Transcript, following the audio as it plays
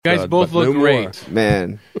You guys both look great.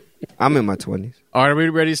 Man, I'm in my 20s. All right, are we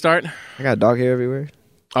ready to start? I got dog hair everywhere.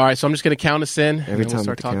 All right, so I'm just going to count us in. Every time we'll start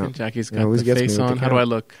with the talking. count. Jackie's It got always the gets me face with the on. How count. do I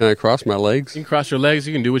look? Can I cross my legs? You can cross your legs.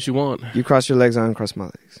 You can do what you want. You cross your legs, I uncross my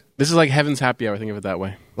legs. This is like Heaven's Happy Hour. Think of it that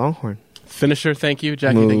way. Longhorn. Finisher, thank you.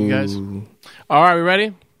 Jackie, thank you guys. All right, we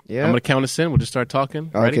ready? Yeah. I'm going to count us in. We'll just start talking.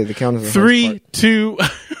 Ready? Okay, the count is the 3, hardest part. 2...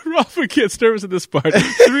 Rafa gets nervous at this part.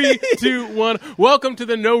 3, 2, 1. Welcome to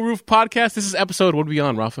the No Roof Podcast. This is episode, what are we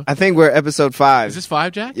on, Rafa? I think we're episode 5. Is this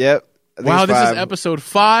 5, Jack? Yep. I think Wow, it's this is 5. episode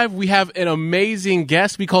 5. We have an amazing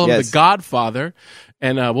guest. We call him Yes. the Godfather,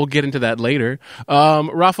 and we'll get into that later.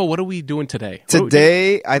 Rafa, what are we doing today?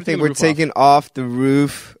 Today, I taking think the we're roof taking off the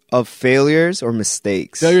roof of failures or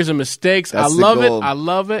mistakes. Failures and mistakes. That's I the love it. goal. I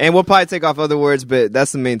love it. And we'll probably take off other words, but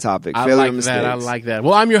that's the main topic. I Failure like and mistakes. that. I like that.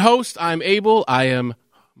 Well, I'm your host. I'm Abel. I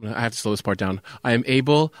have to slow this part down. I am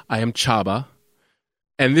Abel. I am Chaba.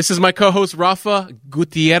 And this is my co-host, Rafa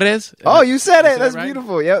Gutierrez. Oh, you said it. Is that That's right?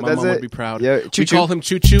 beautiful. Yep, My that's mom it. would be proud. Yeah, We choo-choo. call him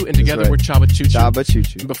Choo Choo, and together right. we're Chaba Choo Choo. Chaba Choo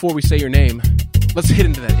Choo. And before we say your name, let's hit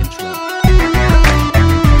into that intro.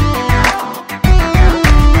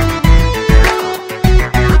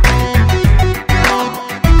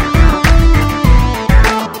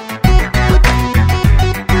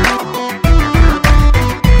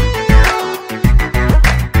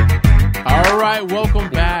 All right, welcome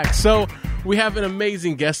back. So we have an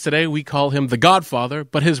amazing guest today. We call him the Godfather,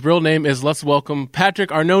 but his real name is, let's welcome Patrick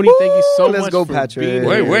Arnone. Thank you so let's much go, for Patrick. being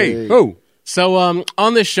Wait, here. Wait. Oh, So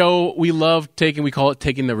on this show, we call it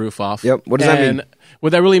taking the roof off. Yep. What does that And mean?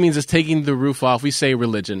 what that really means is taking the roof off. We say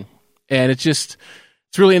religion. And it's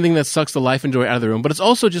really anything that sucks the life and joy out of the room. But it's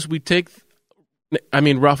also just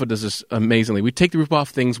Rafa does this amazingly. We take the roof off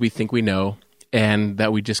things we think we know and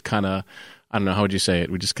that we just kind of, I don't know, how would you say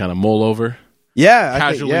it? We just kind of mull over, Yeah. I think,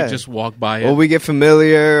 casually yeah. just walk by it. Or we get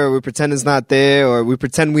familiar, or we pretend it's not there, or we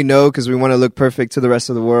pretend we know because we want to look perfect to the rest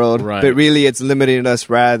of the world. Right. But really, it's limiting us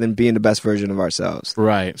rather than being the best version of ourselves.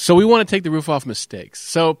 Right. So we want to take the roof off mistakes.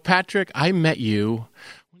 So Patrick, I met you.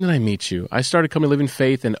 When did I meet you? I started coming to Live in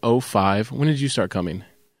Faith in 2005. When did you start coming?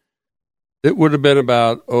 it would have been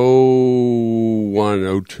about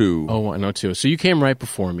 01, 02. Oh, 102. So you came right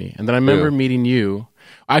before me. And then I remember meeting you.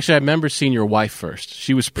 Actually, I remember seeing your wife first.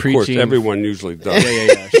 She was preaching. Of course, everyone usually does.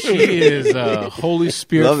 Yeah. She is a Holy Love that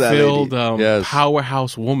Spirit-filled lady. Yes.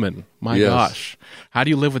 powerhouse woman. My Yes. gosh. How do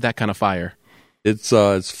you live with that kind of fire? It's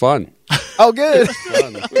fun. Oh, good.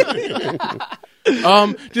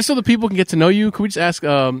 Just so the people can get to know you, can we just ask,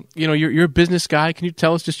 you're a business guy. Can you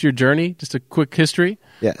tell us just your journey, just a quick history?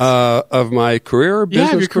 Yes. of my career,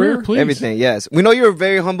 business of your career, please. Everything, yes. We know you're a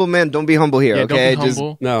very humble man. Don't be humble here, Yeah, okay? don't be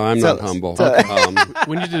humble. No, I'm Tell not us. humble.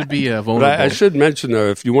 We need you to be But vulnerable. I should mention, though,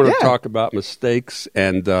 if you want to Yeah. talk about mistakes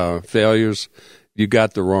and failures, you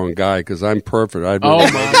got the wrong guy because I'm perfect. Oh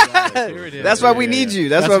my God! Here it is. That's why we need you.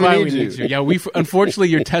 That's why we need you. Yeah, unfortunately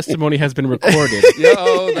your testimony has been recorded. Yeah,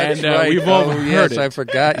 oh, that's And, right. we've all oh, heard yes, it. I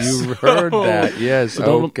forgot you heard that. Yes, So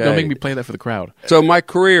don't okay. make me play that for the crowd. So my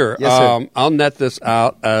career, Yes, sir. I'll net this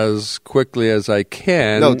out as quickly as I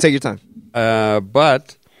can. No, take your time.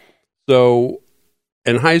 But so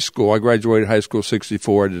in high school, I graduated high school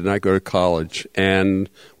 64. I did not go to college and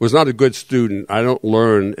was not a good student. I don't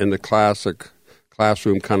learn in the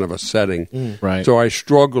classroom kind of a setting. Right. So I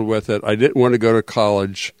struggled with it. I didn't want to go to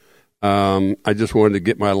college. I just wanted to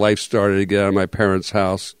get my life started to get out of my parents'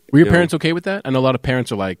 house. Were your You know. parents okay with that? I know a lot of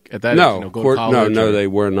parents are like at that No, age, of go course, to college. no, or- they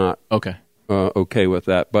were not. Okay. Okay with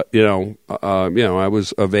that, but I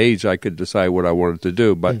was of age. I could decide what I wanted to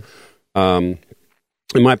do, but and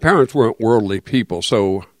my parents weren't worldly people.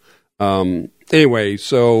 So anyway,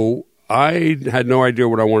 so I had no idea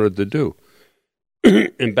what I wanted to do.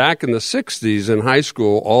 And back in the 60s in high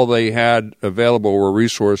school, all they had available were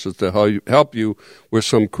resources to help you with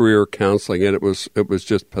some career counseling, and it was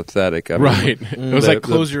just pathetic. I mean, Right. It was like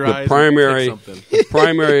close your eyes. Primary, and pick something. the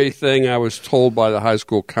primary thing I was told by the high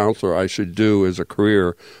school counselor I should do as a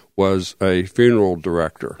career was a funeral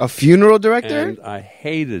director. A funeral director? And I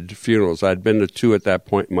hated funerals. I'd been to 2 at that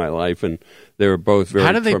point in my life, and they were both very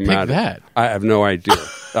How did they pick traumatic. that? I have no idea.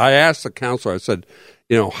 I asked the counselor, I said,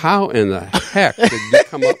 how in the heck did you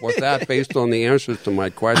come up with that based on the answers to my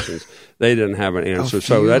questions? They didn't have an answer.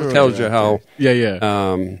 So that funeral tells you how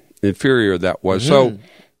Yeah. inferior that was. So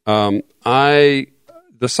I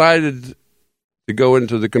decided to go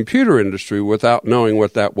into the computer industry without knowing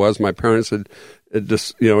what that was. My parents had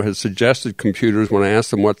suggested computers. When I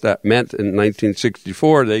asked them what that meant in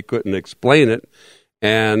 1964, they couldn't explain it.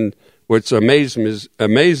 And which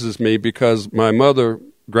amazes me because my mother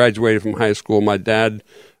graduated from high school. My dad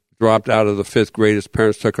dropped out of the 5th grade. His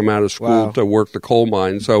parents took him out of school Wow. to work the coal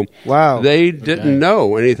mine. So Wow. they didn't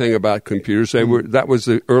know anything about computers. That was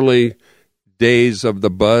the early days of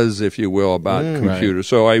the buzz, if you will, about computers.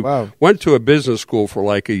 So I went to a business school for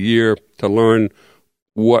like a year to learn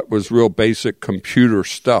what was real basic computer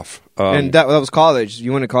stuff. And that was college.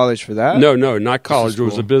 You went to college for that? No, not college. It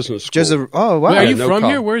was a business school. Just wow. Wait, are you no from call.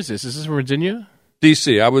 here? Where is this? Is this from Virginia?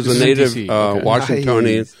 D.C. I was This a is in native DC. Okay.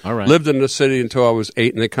 Washingtonian. Nice. All right. Lived in the city until I was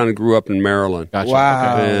 8, and they kind of grew up in Maryland. Gotcha.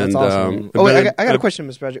 Wow, Okay. that's And, awesome. but Wait, I got a question,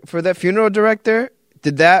 Mr. Patrick. For that funeral director,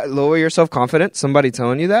 did that lower your self-confidence? Somebody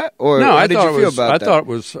telling you that? Or No, how I did thought you it feel was. about I that? thought it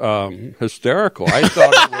was hysterical. I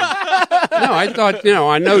thought it was. No, I thought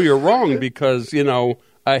I know you're wrong because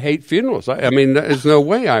I hate funerals. I mean, there's no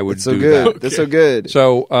way I would That's so do good. that. That's so good.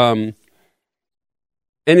 So,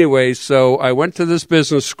 anyway, so I went to this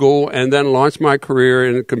business school and then launched my career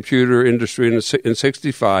in the computer industry in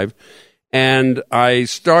 '65. And I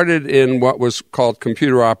started in what was called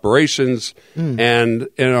computer operations. And,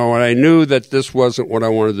 and I knew that this wasn't what I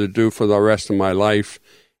wanted to do for the rest of my life.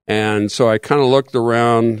 And so I kind of looked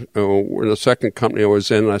around in the second company I was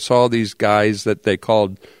in, and I saw these guys that they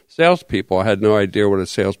called salespeople. I had no idea what a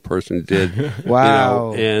salesperson did.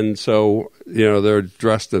 Wow. And so, they're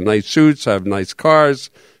dressed in nice suits, have nice cars,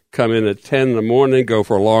 come in at 10 in the morning, go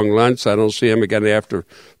for a long lunch. I don't see them again after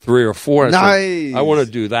 3 or 4. I Nice. said, I want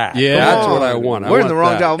to do that. Yeah. That's Come what I on. want. We're in the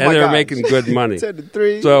wrong that. job. Oh, and my they're gosh. making good money. 10 to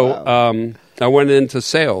 3. So Wow. I went into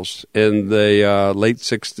sales in the late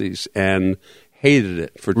 60s and hated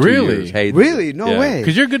it for 2 Really? years. Hated Really? it. No Yeah. way.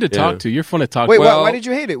 Because you're good to talk Yeah. to. You're fun to talk Wait, to. Well, why did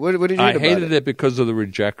you hate it? What did you I hate about hated it? it because of the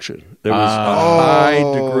rejection. There was Ah. a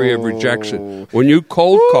high degree of rejection. When you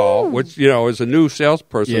cold call, which, as a new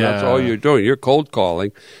salesperson, that's Yeah. all you're doing. You're cold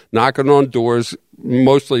calling, knocking on doors,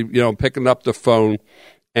 mostly, picking up the phone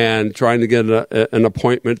and trying to get an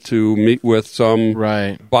appointment to meet with some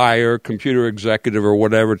Right. buyer, computer executive, or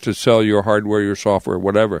whatever to sell your hardware, your software,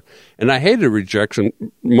 whatever. And I hated rejection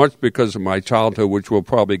much because of my childhood, which we'll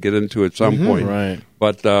probably get into at some point. Right.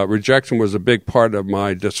 But rejection was a big part of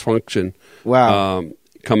my dysfunction Wow.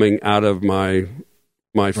 coming out of my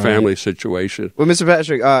family situation. Well, Mr.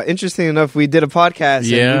 Patrick, interesting enough, we did a podcast and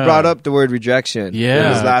Yeah. we brought up the word rejection. Yeah.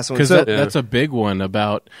 In this last one. Because So, that's a big one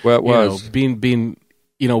about Well, it was. being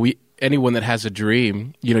anyone that has a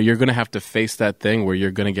dream, you're going to have to face that thing where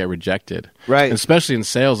you're going to get rejected. Right. And especially in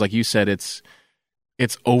sales, like you said, it's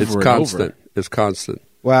over It's and constant. over. It's constant.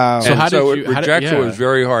 wow. So how did you- rejection yeah. was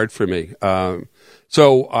very hard for me.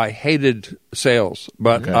 So I hated sales,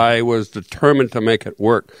 but Okay. I was determined to make it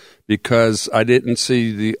work because I didn't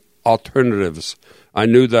see the alternatives. I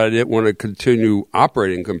knew that I didn't want to continue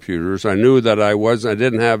operating computers. I knew that I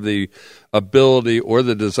didn't have the ability or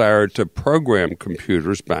the desire to program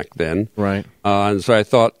computers back then. Right. And so I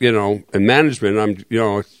thought, in management, I'm,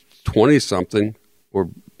 20-something or,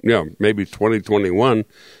 maybe 21.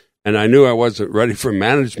 And I knew I wasn't ready for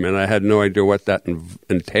management. I had no idea what that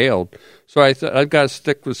entailed. So I thought, I've got to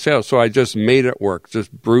stick with sales. So I just made it work,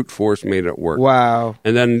 just brute force made it work. Wow.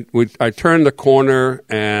 And then I turned the corner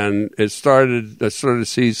and I started to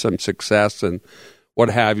see some success and what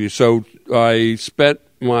have you. So I spent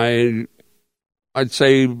I'd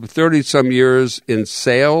say 30-some years in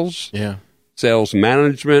sales, Yeah. sales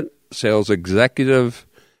management, sales executive.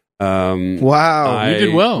 Wow. You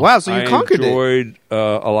did well. Wow, so you I conquered it. enjoyed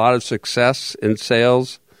a lot of success in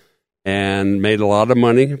sales and made a lot of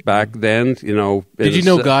money back then. Did you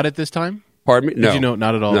know God at this time? Pardon me? No. Did you know?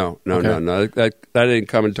 Not at all. No. Okay. No. That didn't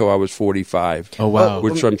come until I was 45. Oh wow.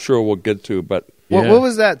 Which I'm sure we'll get to, but What, Yeah. what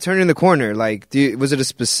was that turning the corner? Like, was it a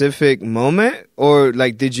specific moment, or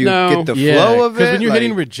like did you No. get the flow of it? Because when you're Like-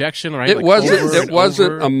 hitting rejection, right? it like wasn't. over It and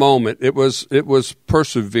wasn't over. a moment. It was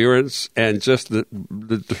perseverance and just the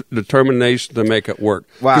determination to make it work.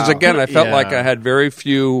 Wow. Because again, I felt Yeah. like I had very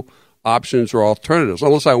few options or alternatives,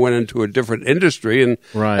 unless I went into a different industry. And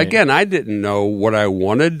Right. again, I didn't know what I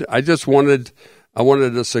wanted. I just wanted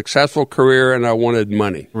a successful career and I wanted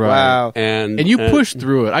money. Right. Wow. And And you pushed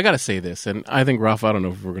through it. I got to say this, and I think Ralph, I don't know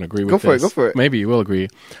if we're going to agree with Go for it, this. go for it. Maybe you will agree.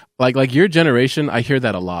 Like your generation, I hear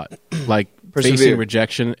that a lot. Like Persevere. facing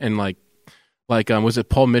rejection and like was it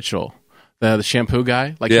Paul Mitchell, the shampoo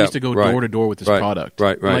guy? Like he Yeah, used to go right. door to door with his Right, product.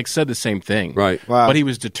 right, And, right. like said the same thing. Right. Wow. But he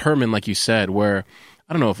was determined, like you said, where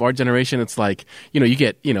I don't know if our generation, it's like, you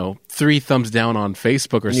get, 3 thumbs down on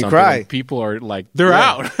Facebook or you something. cry. Like, people are like, they're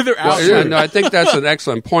out. They're out. Well, yeah, no, I think that's an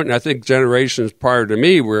excellent point, and I think generations prior to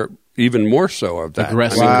me were even more so of that.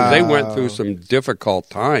 Aggressive. I mean, they Wow. went through some difficult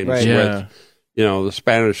times Right. Yeah. with, the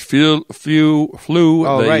Spanish flu,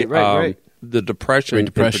 Oh, the, right. the Depression, Great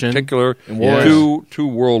Depression. in particular, wars. two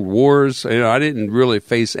world wars. I didn't really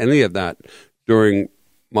face any of that during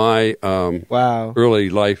my Wow.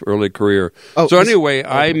 early career. Oh, So anyway,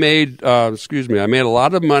 I made I made a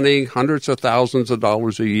lot of money, hundreds of thousands of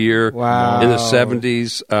dollars a year Wow. in the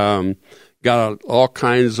 70s. Got all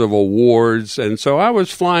kinds of awards, and so I was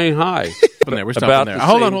flying high. We're About stopping there. the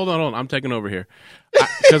Hold same- on. I'm taking over here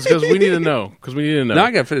because we need to know. Now I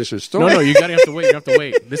got to finish this story. No, you gotta have to wait. You have to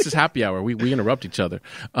wait. This is happy hour. We interrupt each other.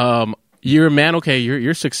 You're a man. Okay,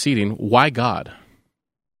 you're succeeding. Why God?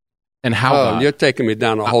 And how God? You're taking me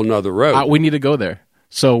down a whole nother road. We need to go there.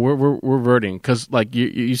 So we're reverting because, like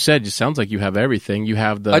you said, it sounds like you have everything. You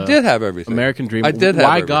have the I did have everything. American dream. I did have Why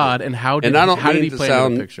everything. God? And how did And I don't how did mean he to play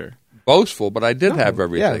sound- into the picture? Boastful, but I did have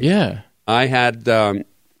everything. Yeah. I had,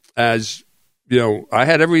 as you know, I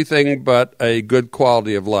had everything but a good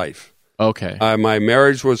quality of life. Okay. My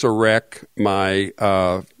marriage was a wreck. My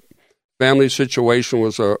family situation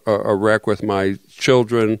was a wreck with my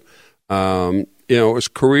children. It was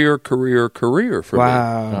career for me.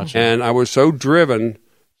 Wow. Gotcha. And I was so driven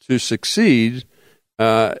to succeed.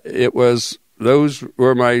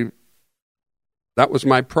 That was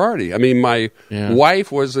my priority. I mean, my Yeah.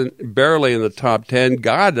 wife wasn't barely in the top 10.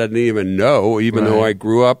 God doesn't even know, even though Right. I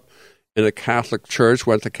grew up in a Catholic church,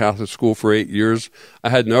 went to Catholic school for 8 years. I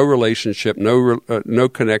had no relationship, no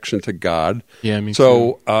connection to God. Yeah, me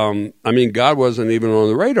too. So, God wasn't even on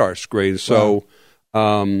the radar screen. So,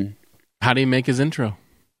 How did he make his intro?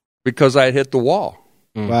 because I hit the wall.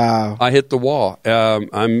 Wow. I hit the wall.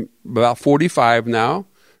 I'm about 45 now,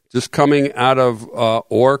 just coming out of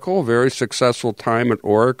Oracle, very successful time at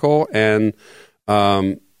Oracle, and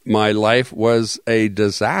my life was a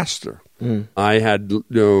disaster. I had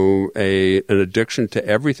an addiction to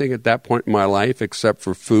everything at that point in my life except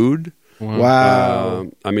for food.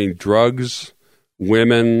 Wow. Drugs,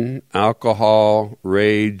 women, alcohol,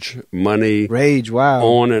 rage, money. Rage. Wow.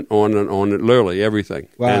 On and on and on, literally everything.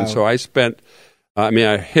 Wow. And so I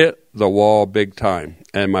hit the wall big time.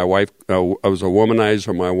 And my wife, I was a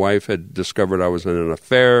womanizer. My wife had discovered I was in an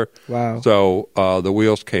affair. Wow. So the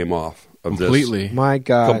wheels came off of Completely. My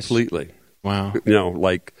gosh. Completely. Wow. Yeah.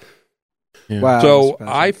 Wow. So that's fascinating.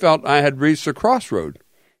 I felt I had reached a crossroad.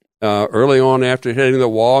 Early on, after hitting the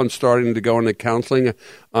wall and starting to go into counseling,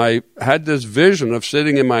 I had this vision of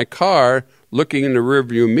sitting in my car, looking in the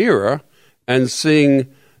rearview mirror, and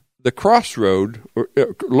seeing the crossroad,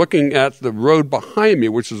 looking at the road behind me,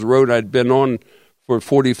 which is the road I'd been on for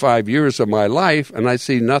 45 years of my life, and I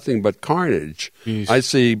see nothing but carnage. Jeez. I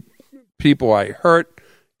see people I hurt,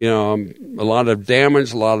 a lot of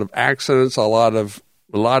damage, a lot of accidents, a lot of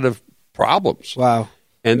problems. Wow.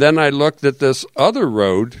 And then I looked at this other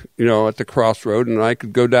road, at the crossroad, and I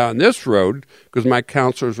could go down this road because my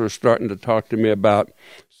counselors were starting to talk to me about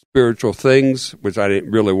spiritual things, which I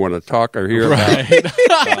didn't really want to talk or hear about.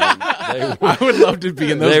 I would love to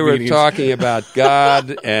be in those They were meetings. talking about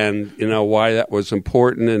God and, why that was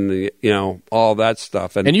important and, all that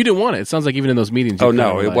stuff. And you didn't want it. It sounds like even in those meetings. you oh, kinda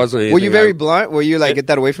no, were it like- wasn't anything. Were you very blunt? Were you like, get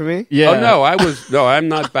that away from me? Yeah. Oh, no, I'm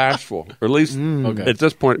not bashful. Or at least Okay. at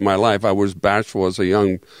this point in my life, I was bashful as a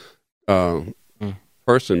young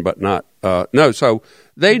person, but not. No, so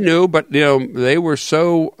they knew, but, they were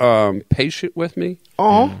so patient with me.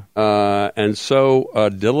 Oh. And so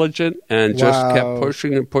diligent and just Wow. kept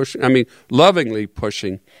pushing and pushing. Lovingly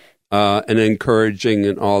pushing and encouraging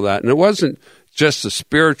and all that. And it wasn't just the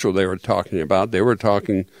spiritual they were talking about. They were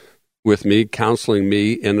talking with me, counseling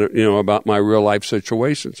me, and about my real life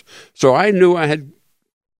situations. So I knew I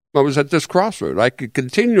was at this crossroad. I could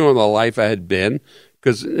continue on the life I had been,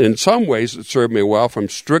 because in some ways it served me well from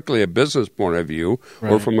strictly a business point of view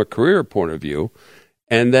or Right. from a career point of view.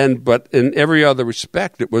 And then, but in every other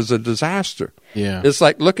respect, it was a disaster. Yeah. It's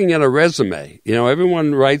like looking at a resume.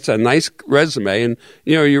 Everyone writes a nice resume, and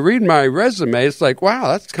you read my resume. It's like, wow,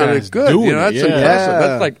 that's kind guy's of good. doing That's it, yeah. impressive. Yeah.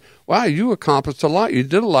 That's like, wow, you accomplished a lot. You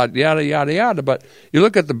did a lot. Yada yada yada. But you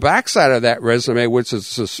look at the backside of that resume, which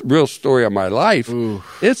is the real story of my life.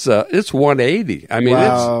 It's 180.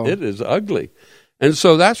 Wow. It is ugly. And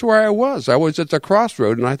so that's where I was. I was at the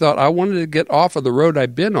crossroad, and I thought I wanted to get off of the road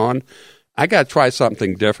I'd been on. I got to try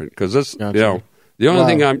something different because this, Gotcha. the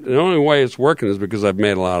only Wow. the only way it's working is because I've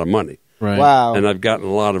made a lot of money Right. Wow. and I've gotten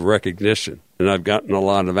a lot of recognition and I've gotten a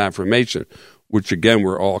lot of affirmation, which again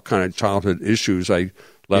were all kind of childhood issues. I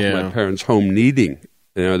left Yeah. my parents home needing.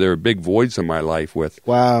 There were big voids in my life with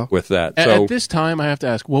Wow. that. At, So at this time, I have to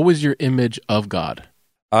ask, what was your image of God?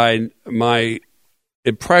 my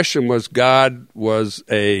impression was God was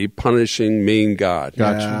a punishing, mean God.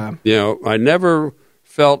 Gotcha. I never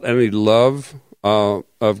felt any love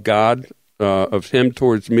of God, of Him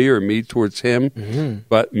towards me or me towards Him. Mm-hmm.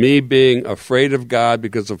 But me being afraid of God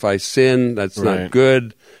because if I sin, that's Right. not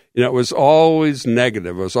good. it was always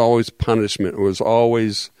negative. It was always punishment. It was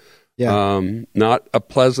always not a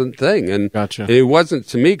pleasant thing. And, Gotcha. and it wasn't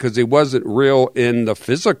to me because he wasn't real in the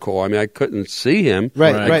physical. I mean, I couldn't see him.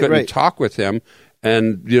 I couldn't talk with him.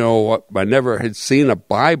 And, I never had seen a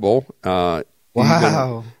Bible.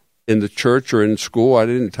 Wow. In the church or in school. I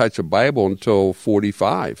didn't touch a Bible until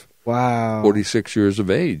 45. Wow. 46 years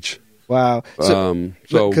of age. Wow. So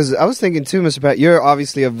because I was thinking too, Mr. Pat, you're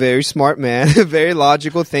obviously a very smart man, very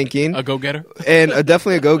logical thinking. A go-getter? And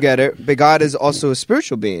definitely a go-getter. But God is also a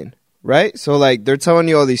spiritual being, right? So like they're telling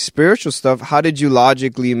you all these spiritual stuff. How did you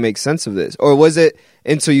logically make sense of this? Or was it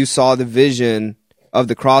until you saw the vision of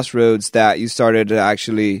the crossroads that you started to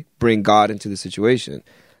actually bring God into the situation?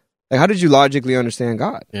 Like, how did you logically understand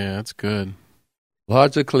God? Yeah, that's good.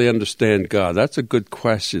 Logically understand God. That's a good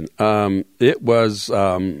question. It was,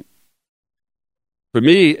 for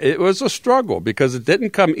me, it was a struggle because it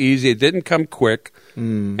didn't come easy. It didn't come quick.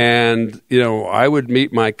 And, I would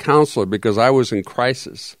meet my counselor because I was in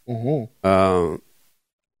crisis 2-3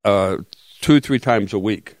 times a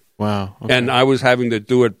week. Wow. Okay. And I was having to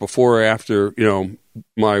do it before or after,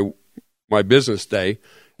 my business day.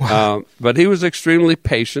 Wow. But he was extremely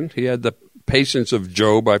patient. He had the patience of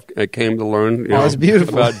Job. I came to learn that's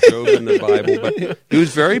beautiful. about Job in the Bible. But he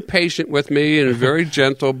was very patient with me and very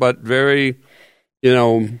gentle, but very, he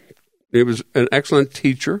was an excellent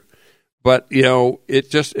teacher. But,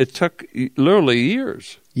 it took literally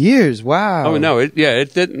years. Years, wow. Oh, no, it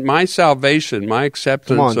didn't. My salvation, my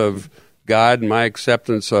acceptance of God, my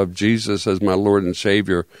acceptance of Jesus as my Lord and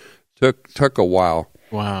Savior took a while.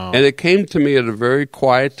 Wow. And it came to me at a very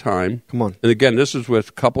quiet time. Come on. And again, this is with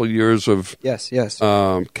a couple of years of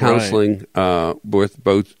counseling with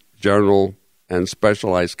both general and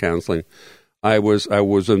specialized counseling. I was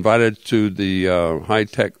invited to the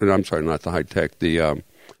the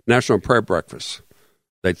National Prayer Breakfast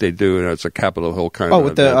that they do, and it's a Capitol Hill kind of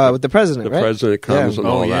with the president, the president comes and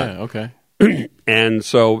all that. Okay. And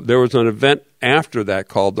so there was an event after that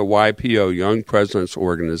called the YPO, Young Presidents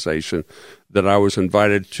Organization, that I was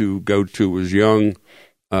invited to go to. As young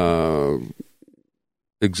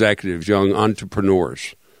executives, young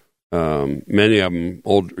entrepreneurs, many of them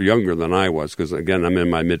younger than I was, because again, I'm in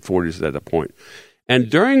my mid-40s at that point. And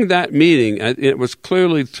during that meeting, it was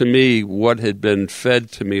clearly to me what had been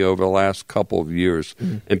fed to me over the last couple of years,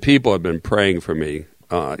 and people have been praying for me.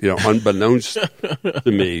 Unbeknownst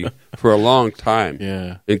to me for a long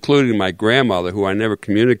time, including my grandmother, who I never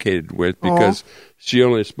communicated with because she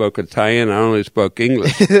only spoke Italian, I only spoke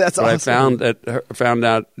English. That's but awesome.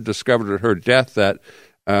 I discovered at her death that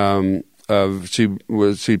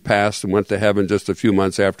she passed and went to heaven just a few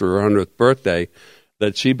months after her 100th birthday.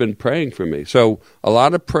 That she'd been praying for me. So a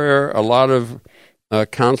lot of prayer, a lot of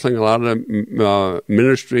counseling, a lot of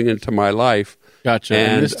ministering into my life. Gotcha.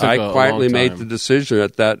 And I quietly made the decision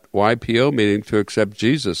at that YPO meeting to accept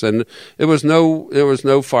Jesus. And there was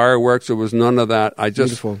no fireworks. There was none of that. I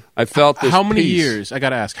felt this How many peace. years? I got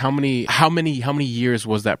to ask. How many years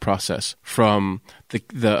was that process from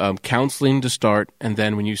the counseling to start, and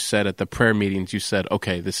then when you said at the prayer meetings, you said,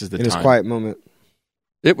 "Okay, this is the time." In his quiet moment.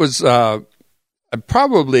 It was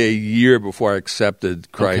probably a year before I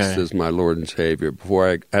accepted Christ as my Lord and Savior,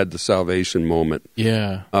 before I had the salvation moment.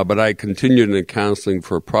 Yeah. But I continued in counseling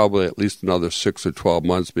for probably at least another 6 or 12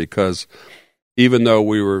 months because even though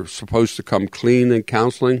we were supposed to come clean in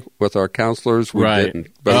counseling with our counselors, we didn't.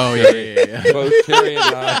 Both Terry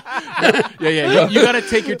and I. You got to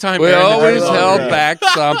take your time. We always held back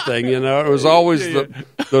something, It was always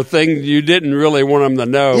the thing you didn't really want them to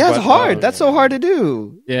know. Yeah, it's hard. That's so hard to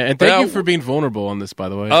do. Yeah, and thank you for being vulnerable on this, by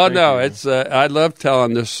the way. Oh, no, it's I love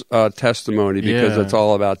telling this testimony because it's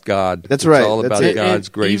all about God. That's right. It's all about God's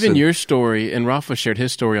grace. Even your story, and Rafa shared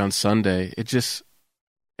his story on Sunday,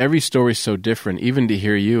 every story is so different, even to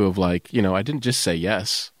hear you of I didn't just say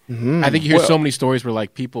yes. Mm-hmm. I think you hear so many stories where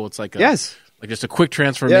people, it's like just a quick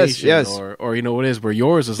transformation, or what it is. Where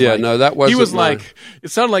yours is that wasn't. He was it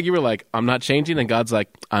sounded like you were like, I'm not changing, and God's like,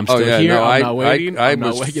 I'm still here. No, I'm not waiting. I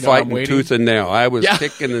was fighting tooth and nail. I was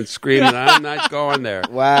kicking and screaming. I'm not going there.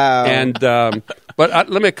 Wow. And but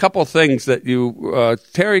let me a couple things that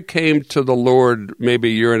Terry came to the Lord maybe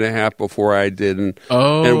a year and a half before I did, and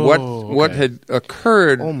what had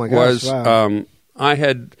occurred was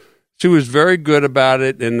She was very good about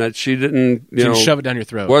it, in that she didn't, didn't shove it down your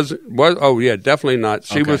throat. Definitely not.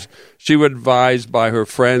 She would advise by her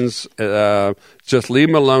friends, just leave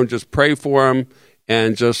him alone, just pray for him,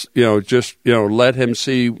 and just let him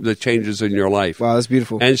see the changes in your life. Wow, that's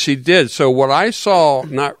beautiful. And she did. So what I saw,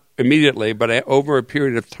 not immediately, but over a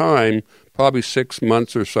period of time, probably 6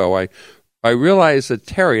 months or so, I realized that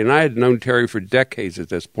Terry, and I had known Terry for decades at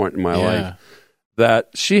this point in my life, that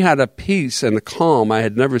she had a peace and a calm I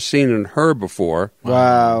had never seen in her before.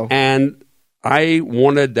 Wow. And I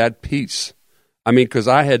wanted that peace. I mean, because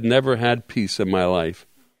I had never had peace in my life.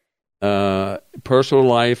 Personal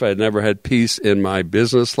life, I had never had peace in my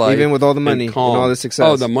business life. Even with all the money and all the success.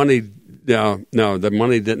 Oh, the money, no, the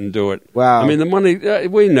money didn't do it. Wow. I mean, the money,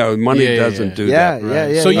 we know money doesn't do that.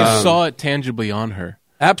 Yeah. So you saw it tangibly on her.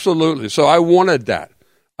 Absolutely. So I wanted that.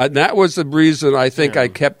 And that was the reason I think I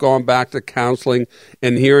kept going back to counseling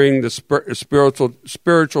and hearing the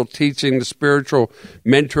spiritual teaching, the spiritual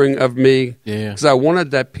mentoring of me. Because I wanted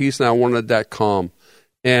that peace and I wanted that calm.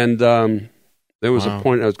 And there was a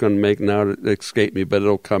point I was going to make now that escaped me, but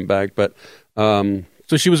it'll come back. But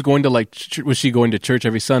so she was going to was she going to church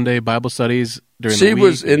every Sunday, Bible studies during the week? She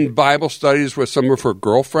was in Bible studies with some of her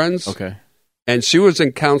girlfriends. Okay. And she was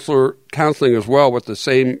in counseling as well with the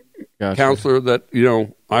same counselor that,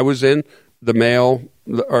 I was in, the male,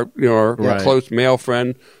 our close male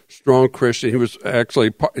friend, strong Christian. He was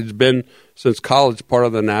actually, he's been since college part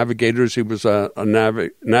of the Navigators. He was a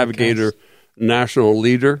Navigator national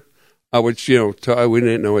leader, which, we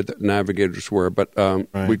didn't know what the Navigators were, but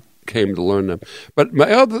we came to learn them. But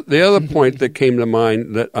the other point that came to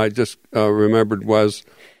mind that I just remembered was,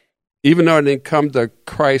 even though I didn't come to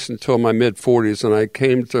Christ until my mid-40s,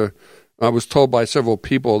 and I was told by several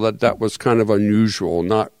people that was kind of unusual,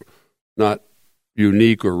 not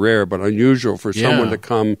unique or rare, but unusual for someone to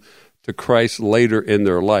come to Christ later in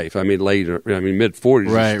their life. I mean, mid-40s,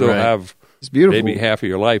 you still have maybe half of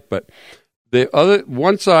your life. But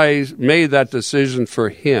once I made that decision for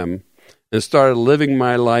Him and started living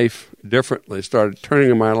my life differently, started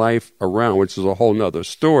turning my life around, which is a whole nother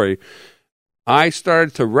story, I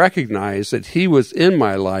started to recognize that He was in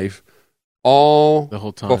my life all the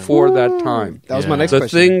whole time before that time. That was my next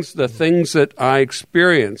question. The things that I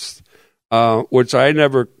experienced, which I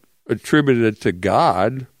never attributed to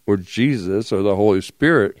God or Jesus or the Holy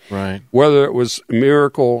Spirit, whether it was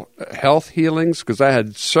miracle health healings, because I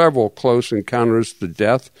had several close encounters to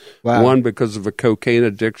death, one because of a cocaine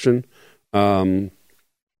addiction, truly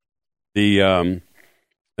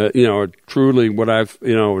what I've,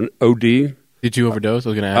 an OD. Did you overdose? I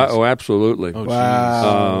was going to ask. Oh, absolutely. Oh,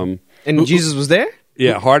 wow. And Jesus was there?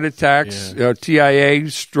 Yeah, heart attacks, TIA,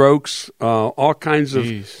 strokes, all kinds of.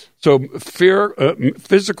 So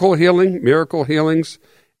physical healing, miracle healings,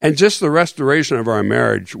 and just the restoration of our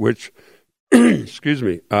marriage, which, excuse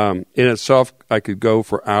me, in itself, I could go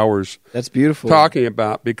for hours. That's beautiful. Talking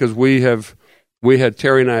about, because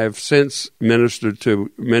Terry and I have since ministered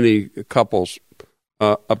to many couples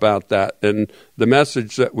about that, and the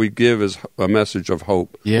message that we give is a message of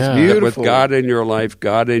hope. Yeah, that with God in your life,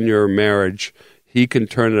 God in your marriage, He can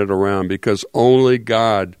turn it around, because only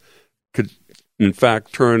God could, in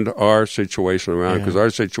fact, turn our situation around. Because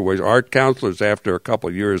our counselors, after a couple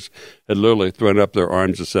of years, had literally thrown up their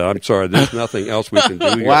arms and said, "I'm sorry, there's nothing else we can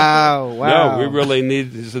do here." Wow. No, we really need.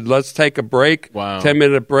 He said, "Let's take a break,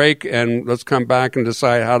 10-minute break, and let's come back and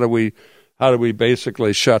decide how do we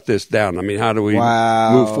basically shut this down? I mean, how do we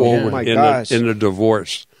move forward in a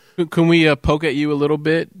divorce?" Can we poke at you a little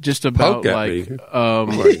bit, just about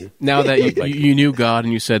now that you knew God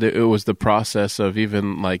and you said it was the process of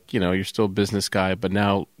even you're still a business guy, but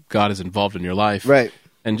now God is involved in your life, right?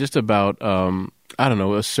 And just about I don't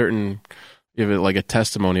know, a certain like a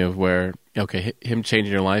testimony of where Him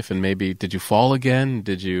changing your life, and maybe did you fall again?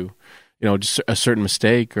 Did you just a certain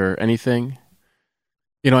mistake or anything?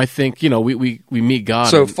 I think, we meet God.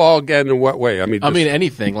 So fall again in what way? I mean,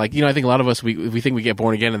 anything. I think a lot of us, we think we get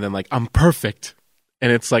born again and then I'm perfect.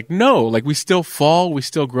 And it's no, we still fall, we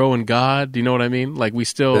still grow in God. Do you know what I mean? We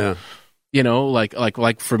still,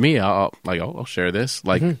 like for me, I'll share this.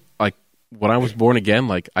 When I was born again,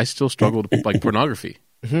 I still struggled with pornography.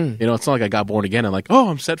 Mm-hmm. It's not like I got born again and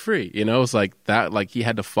I'm set free. It's that, He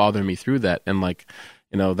had to father me through that. And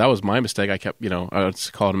that was my mistake. I kept, I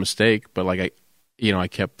would call it a mistake, but I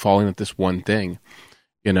kept falling at this one thing.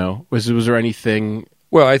 Was there anything?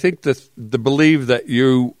 Well, I think the belief that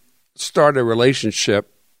you start a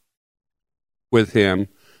relationship with Him,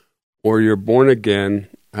 or you're born again,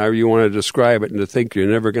 however you want to describe it, and to think you're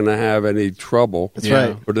never going to have any trouble. That's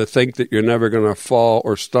right. Or to think that you're never going to fall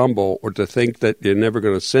or stumble, or to think that you're never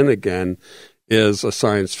going to sin again, is a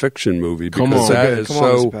science fiction movie, because that is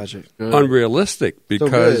so unrealistic,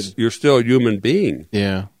 because you're still a human being.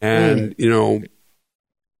 Yeah. And,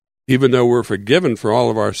 even though we're forgiven for all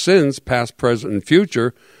of our sins, past, present, and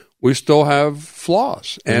future, we still have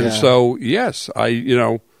flaws. And so, yes, I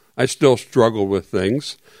still struggle with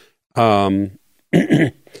things. But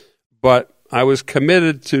I was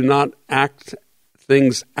committed to not act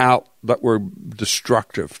things out that were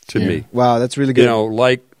destructive to me. Wow, that's really good.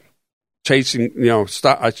 Like chasing,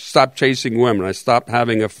 I stopped chasing women. I stopped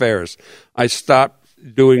having affairs. I stopped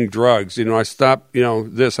doing drugs. I stopped,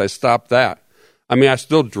 this, I stopped that. I mean, I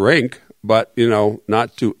still drink, but,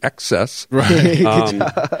 not to excess. Right.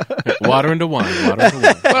 Water into wine.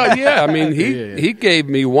 Well, yeah, I mean, he gave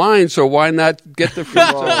me wine, so why not get the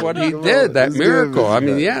fruits of what he did, that miracle? I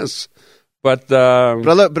mean, yes. But all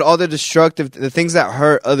the the things that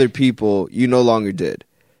hurt other people, you no longer did.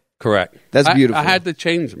 Correct. That's beautiful. I had to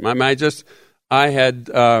change them. I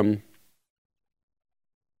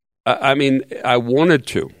wanted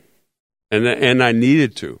to, and I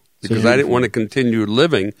needed to, because I didn't want to continue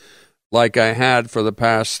living like I had for the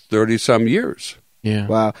past 30-some years. Yeah.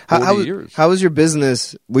 Wow. How was your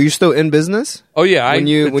business? Were you still in business? Oh, yeah. At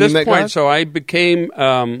this point, God? So I became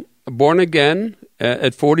born again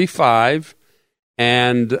at 45,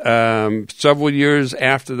 and several years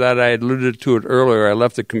after that, I alluded to it earlier, I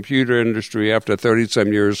left the computer industry after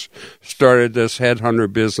 30-some years, started this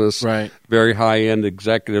headhunter business, right. Very high-end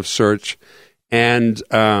executive search, and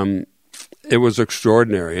it was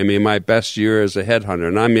extraordinary. I mean, my best year as a headhunter,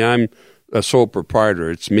 and I mean, I'm a sole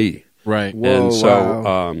proprietor. It's me. Right. Whoa, and so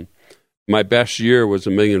wow. My best year was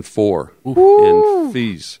 $1.4 million in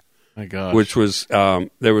fees. My gosh. Which was,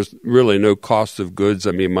 there was really no cost of goods.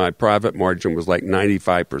 I mean, my profit margin was like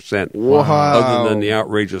 95%. Wow. Other than the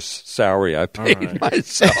outrageous salary I paid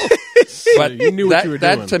myself. But you knew what you were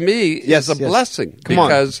doing. That to me is a blessing. Come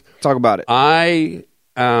because on. Talk about it.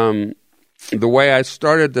 The way I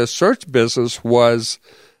started the search business was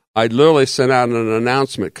I literally sent out an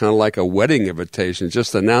announcement, kind of like a wedding invitation,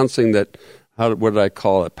 just announcing that, what did I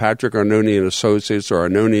call it? Patrick Arnone and Associates, or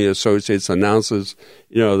Arnone Associates announces,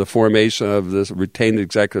 the formation of this retained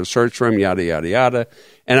executive search firm, yada, yada, yada.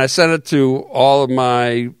 And I sent it to all of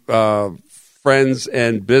my friends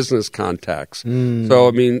and business contacts. So,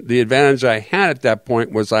 I mean, the advantage I had at that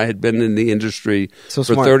point was I had been in the industry for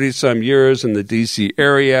 30-some years in the D.C.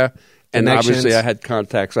 area. And obviously I had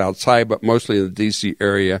contacts outside, but mostly in the D.C.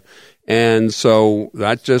 area. And so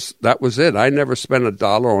that was it. I never spent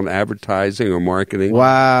 $1 on advertising or marketing.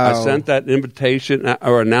 Wow. I sent that invitation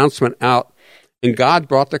or announcement out, and God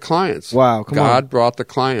brought the clients. Wow. God brought the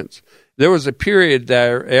clients. There was a period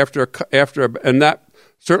there after, and that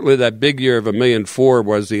certainly that big year of $1.4 million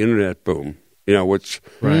was the internet boom, which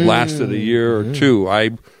lasted a year or two. I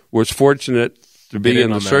was fortunate to be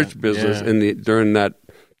in the search business during that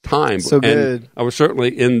time. So good. And I was certainly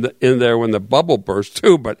in there when the bubble burst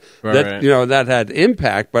too, but that had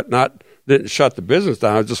impact, but didn't shut the business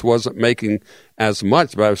down. I just wasn't making as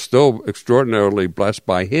much, but I was still extraordinarily blessed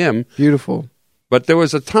by him. Beautiful. But there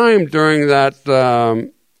was a time during that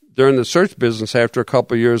during the search business, after a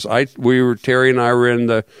couple of years, Terry and I were in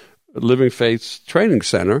the Living Faiths Training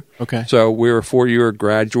Center. Okay. So we were 4-year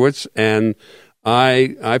graduates, and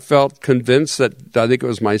I felt convinced that I think it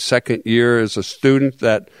was my second year as a student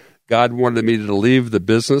that God wanted me to leave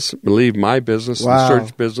my business, the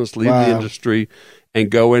search business, leave the industry, and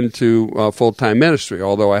go into full-time ministry,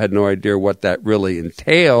 although I had no idea what that really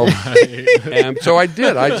entailed. And so I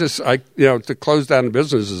did. To close down the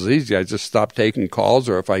business is easy. I just stopped taking calls,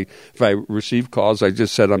 or if I received calls, I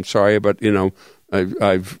just said, I'm sorry, but,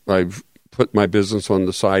 I've put my business on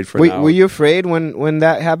the side for now. Were you afraid when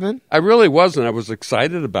that happened? I really wasn't. I was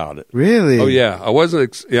excited about it. Really? Oh, yeah. I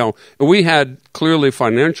wasn't, we had clearly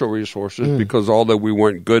financial resources because although we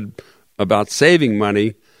weren't good about saving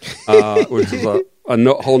money, which is a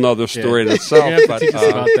whole nother story in itself. But teach us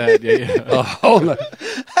about that.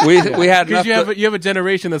 We had enough. You have a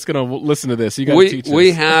generation that's going to listen to this. You got to teach us.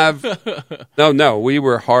 We have we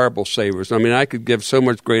were horrible savers. I mean, I could give so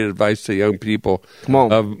much great advice to young people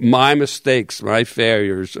of my mistakes, my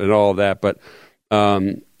failures, and all that. But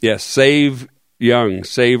save young,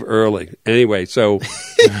 save early. Anyway, so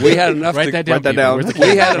we had enough. Write that down.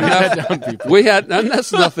 We had enough. We had, and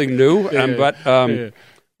that's nothing new.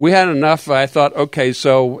 We had enough. I thought, okay,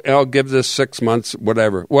 so I'll give this 6 months,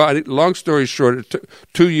 whatever. Well, long story short, it took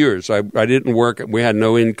 2 years. I didn't work. We had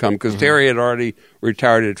no income because Terry had already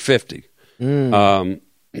retired at 50. And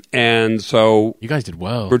so you guys did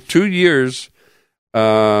well. For 2 years, we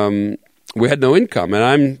had no income. And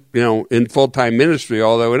I'm, in full-time ministry,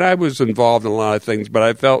 and I was involved in a lot of things, but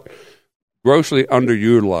I felt grossly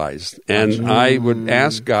underutilized. And I would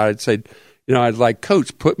ask God, I'd say, I'd like,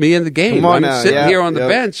 Coach, put me in the game. I'm sitting here on the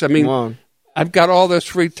bench. I mean, I've got all this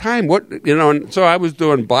free time. And so I was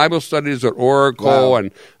doing Bible studies at Oracle,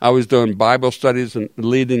 and I was doing Bible studies and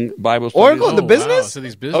leading Bible studies. Oracle, the business? Wow. So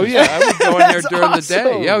these business. Oh yeah, I was going there during awesome. the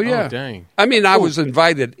day. Oh yeah. Oh, dang. I mean, I was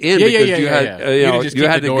invited in Yeah, because yeah, you yeah, had, yeah. you know, You just you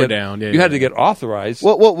keep had the to door get down. Yeah, you had yeah. to get authorized.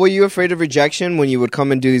 What were you afraid of rejection when you would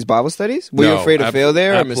come and do these Bible studies? Were you No, afraid to fail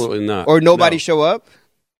there? absolutely not. Or nobody No. show up?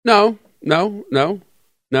 No.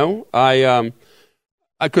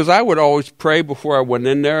 Because I would always pray before I went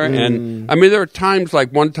in there. And, I mean, there are times,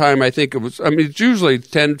 like one time, it's usually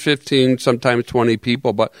 10, 15, sometimes 20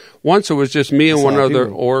 people. But once it was just me and That's a one lot of other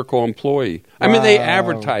people. Oracle employee. I mean, they Wow.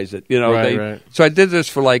 advertise it, you know. Right. So I did this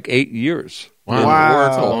for like 8 years. Wow. in Wow.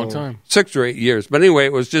 That's a Oracle. long time. 6 or 8 years. But anyway,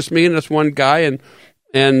 it was just me and this one guy.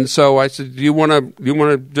 And so I said, do you want to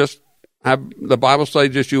just have the Bible study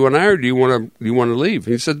just you and I, or do you want to leave?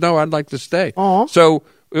 And he said, no, I'd like to stay. Aw. So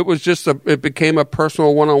it was just it became a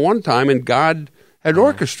personal one-on-one time, and God had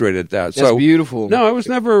orchestrated that. That's So beautiful. no, I was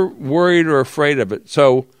never worried or afraid of it.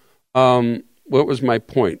 So what was my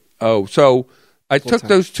point? Oh, so I took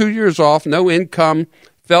those 2 years off, no income,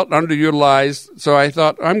 felt underutilized. So I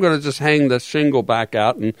thought, I'm going to just hang the shingle back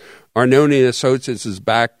out, and Arnone Associates is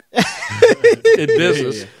back in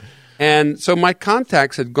business. And so my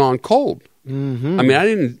contacts had gone cold. Mm-hmm. I mean, I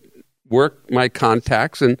didn't work my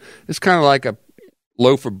contacts, and it's kind of like a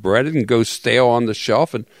loaf of bread and goes stale on the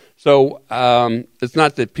shelf. And so it's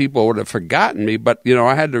not that people would have forgotten me, but, you know,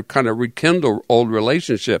 I had to kind of rekindle old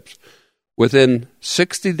relationships within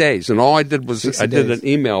 60 days. And all I did was I did an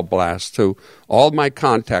email blast to all my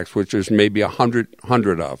contacts, which is maybe 100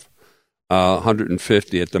 of,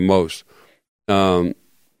 150 at the most.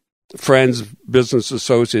 Friends, business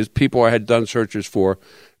associates, people I had done searches for.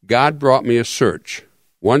 God brought me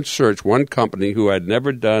one company who I'd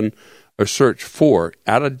never done a search for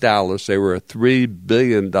out of Dallas. They were a $3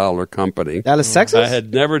 billion company. Dallas, Texas? I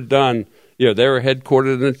had never done, they were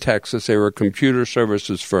headquartered in Texas. They were a computer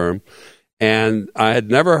services firm, and I had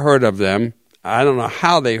never heard of them. I don't know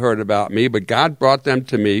how they heard about me, but God brought them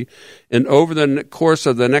to me. And over the course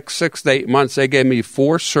of the next 6 to 8 months, they gave me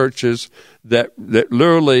 4 searches that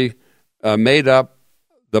literally made up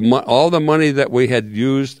all the money that we had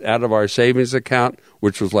used out of our savings account,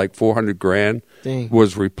 which was like $400,000, Dang.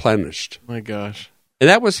 was replenished. My gosh. And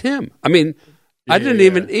that was him. I mean, I didn't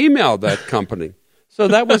even email that company. So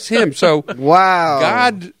that was him. So Wow.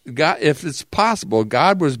 God, if it's possible,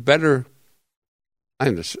 God was better.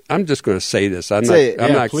 I'm just going to say this. I'm Say it. not. Yeah,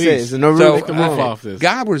 I'm not. please. No room So, to come riff on. off this.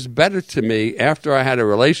 God was better to me after I had a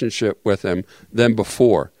relationship with him than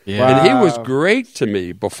before. Yeah. And he was Wow. great to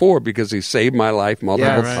me before because he saved my life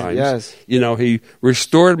multiple Yes, times. yes. You know, he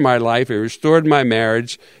restored my life. He restored my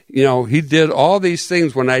marriage. You know, he did all these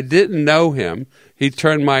things when I didn't know him. He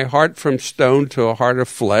turned my heart from stone to a heart of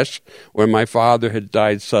flesh when my father had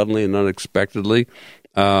died suddenly and unexpectedly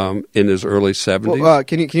in his early 70s. Well,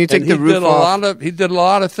 can you take And the roof off? He did a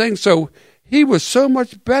lot of things. So he was so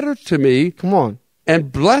much better to me Come on.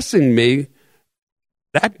 and blessing me.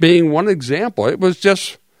 That being one example, it was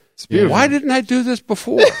just. beautiful. Why didn't I do this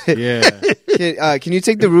before? Yeah. Can you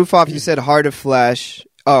take the roof off? You said heart of flesh,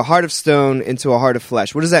 heart of stone into a heart of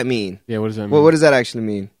flesh. What does that mean? Yeah, what does that mean? What does that actually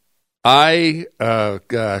mean?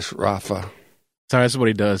 Gosh, Rafa. Sorry, that's what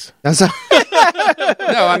he does. That's No,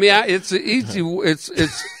 I mean it's easy. Good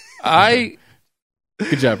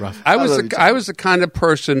job, Ralph. I love you, Tom. was the kind of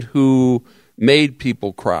person who made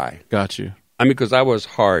people cry. Got you. I mean, because I was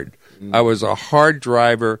hard. I was a hard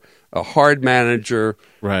driver, a hard manager,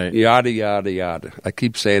 Right. yada yada yada. I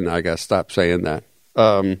keep saying that. I got to stop saying that.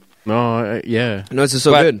 Yeah. no, it's just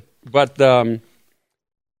so but, good. But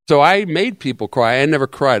so I made people cry. I never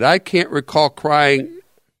cried. I can't recall crying,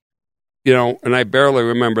 and I barely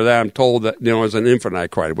remember that. I'm told that, as an infant I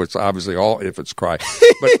cried, which obviously all infants cry.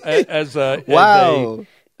 But Wow.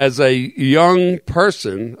 as a young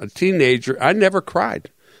person, a teenager, I never cried.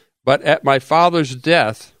 But at my father's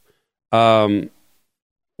death, walking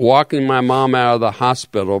my mom out of the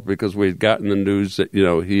hospital because we had gotten the news that,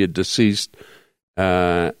 he had deceased,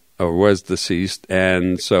 or was deceased,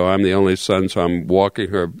 and so I'm the only son, so I'm walking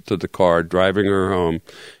her to the car, driving her home,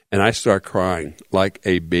 and I start crying like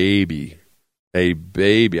a baby. I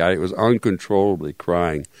was uncontrollably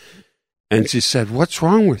crying. And she said, "What's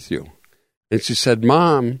wrong with you?" And she said,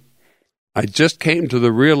 "Mom, I just came to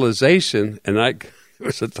the realization," and it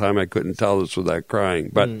was a time I couldn't tell this without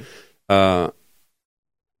crying, but I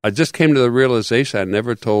just came to the realization I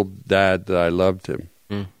never told Dad that I loved him.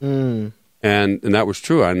 Mm. And that was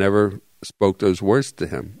true. I never spoke those words to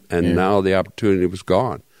him. And now the opportunity was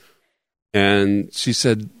gone. And she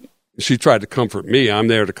said, she tried to comfort me. I'm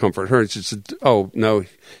there to comfort her. And she said, "Oh, no,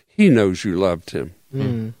 he knows you loved him."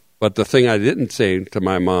 Mm. But the thing I didn't say to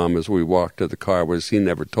my mom as we walked to the car was he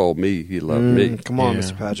never told me he loved me. Come on, Yeah.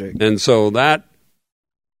 Mr. Patrick. And so that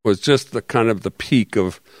was just the kind of the peak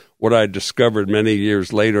of what I discovered many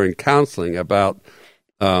years later in counseling about,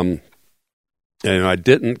 I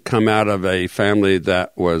didn't come out of a family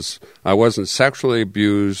that I wasn't sexually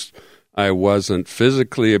abused. I wasn't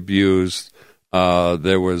physically abused.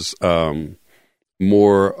 There was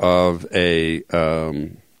more of a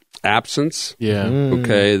absence. Yeah.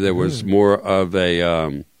 Okay, there was more of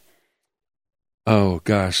a oh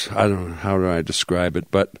gosh, I don't know, how do I describe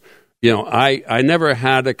it, but I never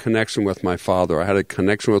had a connection with my father. I had a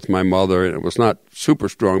connection with my mother, and it was not super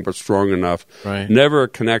strong, but strong enough. Right. Never a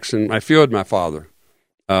connection. I feared my father.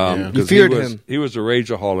 Yeah. 'Cause You feared him. He was a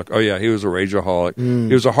rageaholic. Oh yeah, he was a rageaholic.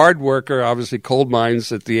 He was a hard worker. Obviously, coal mines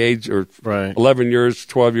at the age or Right. 11 years,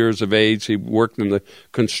 12 years of age. He worked in the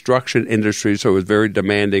construction industry, so it was very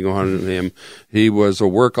demanding on him. He was a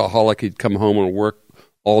workaholic. He'd come home and work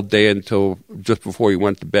all day until just before he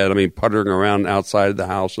went to bed. I mean, puttering around outside the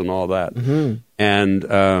house and all that. And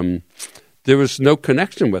there was no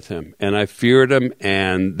connection with him, and I feared him,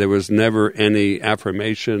 and there was never any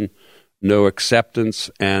affirmation, no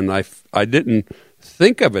acceptance, and I didn't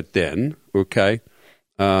think of it then, okay?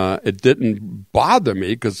 It didn't bother me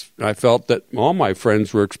because I felt that all my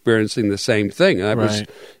friends were experiencing the same thing. And that was Right.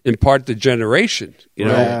 in part the generation,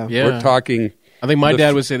 Right. Yeah. We're talking... I think my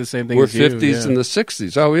dad would say the same thing We're as you. 50s yeah. and the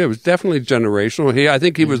 60s. Oh, yeah, it was definitely generational. I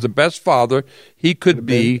think he was the best father he could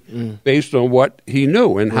be based on what he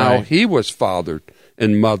knew and how Right. he was fathered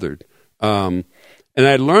and mothered. And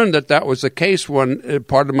I learned that was the case when,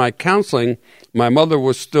 part of my counseling, my mother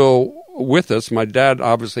was still with us. My dad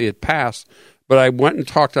obviously had passed. But I went and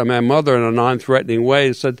talked to my mother in a non-threatening way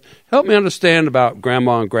and said, help me understand about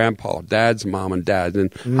Grandma and Grandpa, Dad's mom and Dad,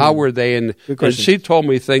 and how were they? And she told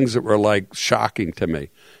me things that were like shocking to me.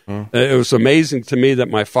 It was amazing to me that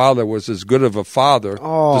my father was as good of a father,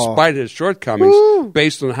 despite his shortcomings,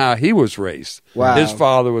 based on how he was raised. Wow. His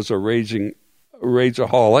father was a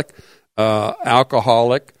rageaholic,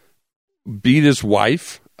 alcoholic, beat his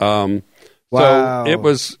wife. Wow. So it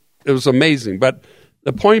was amazing. But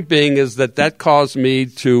the point being is that caused me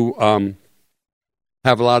to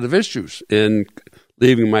have a lot of issues in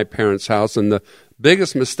leaving my parents' house. And the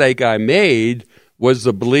biggest mistake I made was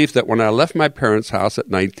the belief that when I left my parents' house at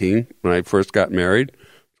 19, when I first got married,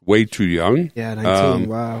 way too young. Yeah, 19.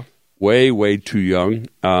 Wow. Way, way too young.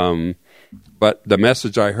 But the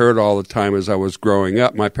message I heard all the time as I was growing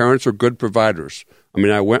up, my parents were good providers. I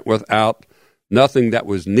mean, I went without nothing that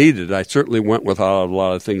was needed. I certainly went without a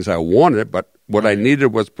lot of things I wanted, but what I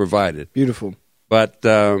needed was provided. Beautiful. But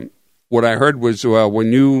what I heard was, well,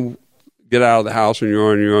 when you get out of the house and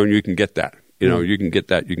you're on your own, you can get that. You can get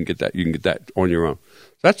that, you can get that, you can get that on your own.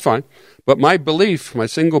 That's fine. But my belief, my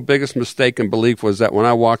single biggest mistake and belief was that when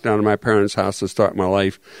I walked out of my parents' house to start my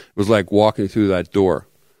life, it was like walking through that door.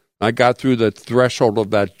 I got through the threshold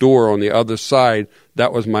of that door on the other side.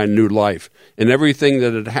 That was my new life. And everything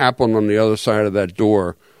that had happened on the other side of that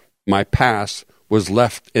door, my past, was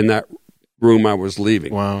left in that room I was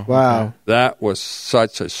leaving. Wow. Wow. That was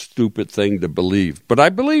such a stupid thing to believe. But I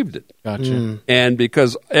believed it. Gotcha. And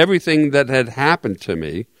because everything that had happened to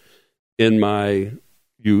me in my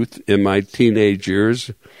youth, in my teenage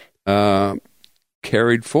years,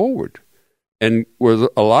 carried forward. And were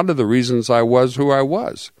a lot of the reasons I was who I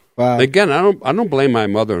was. Wow. Again, I don't blame my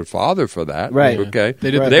mother and father for that. Right. Okay. They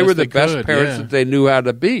did the They best were the they best could, parents yeah. that they knew how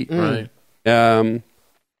to be. Right.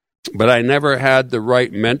 But I never had the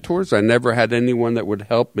right mentors. I never had anyone that would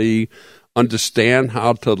help me understand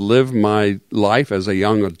how to live my life as a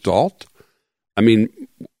young adult. I mean,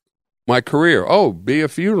 my career, be a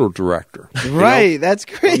funeral director. Right. That's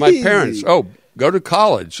crazy. My parents, go to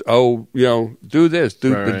college. Do this.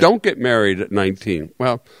 Right. Don't get married at 19.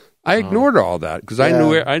 Well, I ignored all that because I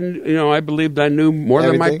knew it. I believed I knew more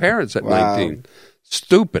than my Everything? parents at Wow. 19.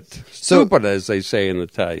 Stupid, as they say in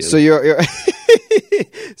Italian. So your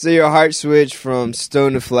so your heart switched from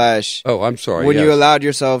stone to flesh Oh, I'm sorry. when yes. you allowed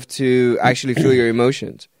yourself to actually feel your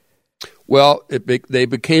emotions. Well, they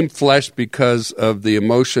became flesh because of the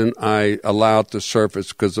emotion I allowed to surface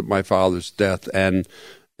because of my father's death, and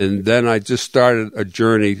then I just started a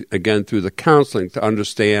journey again through the counseling to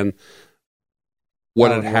understand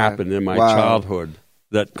what had happened in my childhood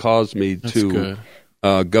that caused me to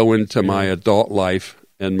go into my adult life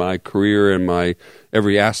and my career and my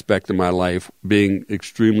every aspect of my life being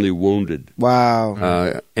extremely wounded.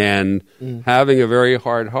 Wow. And having a very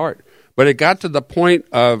hard heart. But it got to the point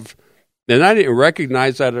of, and I didn't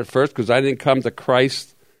recognize that at first because I didn't come to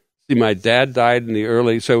Christ. See, my dad died in the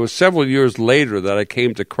early, so it was several years later that I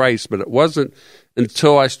came to Christ, but it wasn't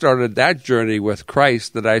until I started that journey with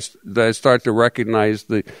Christ that I start to recognize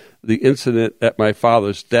the incident at my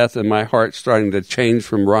father's death and my heart starting to change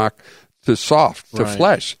from rock to soft, to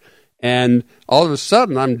flesh. And all of a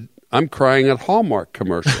sudden, I'm crying at Hallmark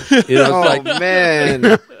commercials. You know, Oh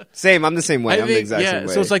man, same. I'm the same way. I'm the exact same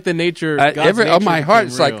way. So it's like the nature. On my heart,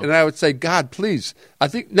 it's like, and I would say, God, please. I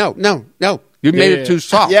think no. You made it too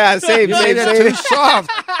soft. Yeah, same. You made it too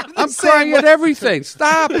soft. I'm crying at everything.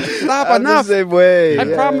 Stop I'm enough. the same way. I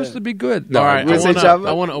promise to be good. No, all right, Chava?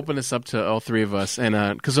 I want to open this up to all three of us,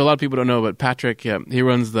 and because a lot of people don't know, but Patrick, he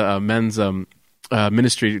runs the men's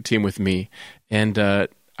ministry team with me, and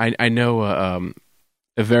I know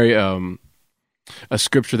a very a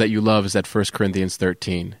scripture that you love is that 1 Corinthians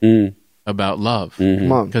 13 about love,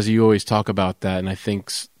 Come on. because you always talk about that, and I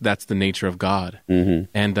think that's the nature of God.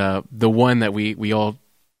 And the one that we all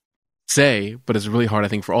say, but it's really hard, I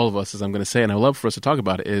think, for all of us, as I'm going to say, and I love for us to talk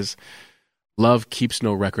about it, is love keeps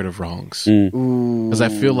no record of wrongs. Because I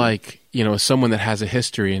feel like, you know, as someone that has a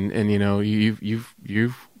history, and you know,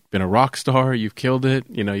 you've been a rock star, you've killed it,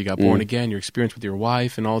 you know, you got born again, your experience with your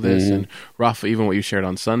wife and all this, and Rafa, even what you shared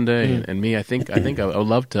on Sunday, and me, I think I would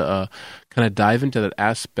love to kind of dive into that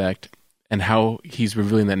aspect and how he's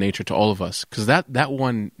revealing that nature to all of us, because that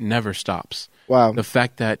one never stops. Wow. The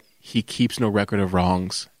fact that he keeps no record of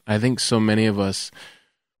wrongs. I think so many of us,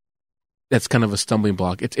 that's kind of a stumbling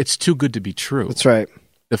block. It's too good to be true. That's right.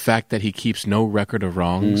 The fact that he keeps no record of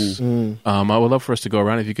wrongs. I would love for us to go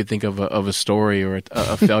around, if you could think of a story or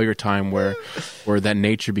a failure time where that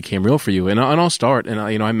nature became real for you. And I'll start. And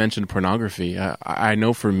I mentioned pornography. I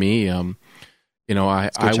know for me,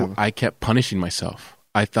 I kept punishing myself.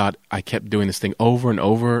 I thought I kept doing this thing over and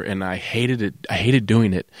over, and I hated it. I hated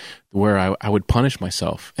doing it, where I would punish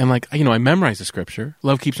myself. And I memorized the scripture,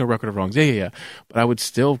 love keeps no record of wrongs. Yeah. But I would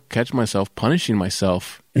still catch myself punishing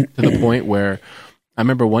myself to the point where I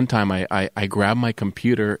remember one time I grabbed my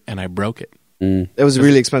computer and I broke it. It was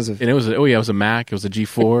really expensive. And it was a Mac. It was a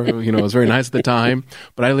G4. It was very nice at the time.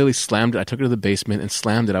 But I literally slammed it. I took it to the basement and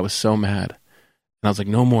slammed it. I was so mad. And I was like,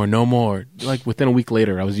 no more. Like within a week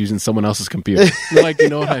later, I was using someone else's computer. You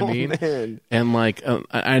know what I mean? Man. And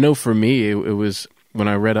I know for me, it was when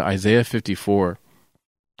I read Isaiah 54,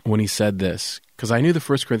 when he said this, because I knew the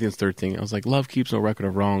 1 Corinthians 13. I was like, love keeps no record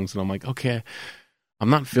of wrongs. And I'm like, okay,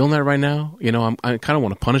 I'm not feeling that right now. I kind of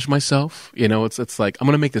want to punish myself. It's like, I'm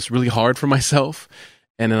going to make this really hard for myself.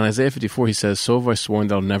 And in Isaiah 54, he says, so have I sworn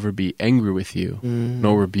that I'll never be angry with you,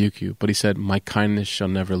 nor rebuke you. But he said, my kindness shall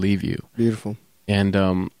never leave you. Beautiful. And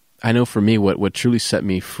I know for me, what truly set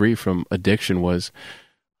me free from addiction was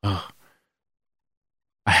I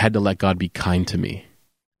had to let God be kind to me,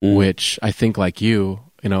 which I think, like you,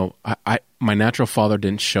 my natural father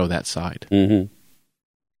didn't show that side.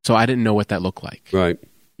 So I didn't know what that looked like. Right.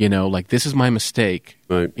 This is my mistake.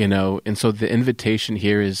 Right. And so the invitation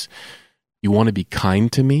here is, you want to be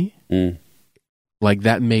kind to me? Like,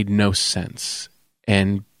 that made no sense.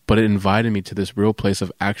 But it invited me to this real place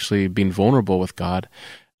of actually being vulnerable with God.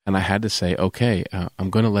 And I had to say, okay, I'm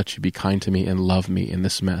going to let you be kind to me and love me in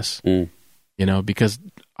this mess. Because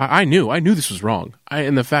I knew this was wrong.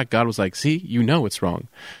 And the fact God was like, see, it's wrong.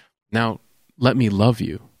 Now let me love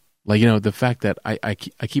you. The fact that I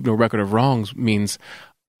keep no record of wrongs means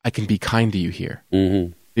I can be kind to you here.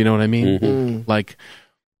 You know what I mean? Like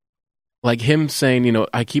him saying,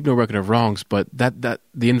 I keep no record of wrongs, but that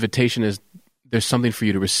the invitation is, there's something for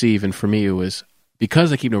you to receive. And for me, it was,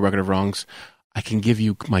 because I keep no record of wrongs, I can give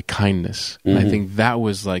you my kindness. And I think that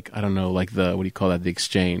was the, what do you call that? The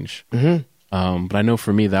exchange. But I know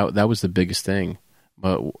for me, that was the biggest thing,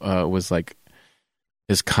 was like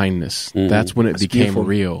his kindness. That's when it became beautiful.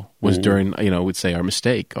 Real, was during, we'd say our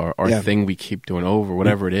mistake, our thing we keep doing over,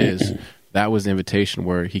 whatever it is. That was the invitation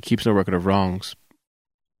where he keeps no record of wrongs,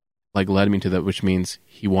 led me to that, which means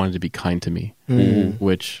he wanted to be kind to me,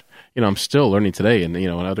 which, I'm still learning today, and, in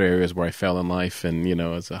other areas where I fell in life, and,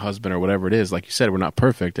 as a husband or whatever it is, like you said, we're not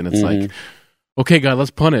perfect, and it's like, okay, God, let's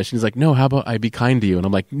punish. And he's like, no, how about I be kind to you? And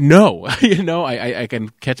I'm like, no, I can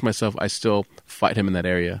catch myself. I still fight him in that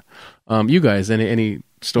area. You guys, any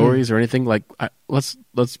stories or anything? Let's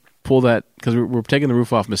pull that, because we're taking the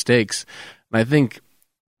roof off mistakes, and I think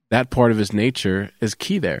that part of his nature is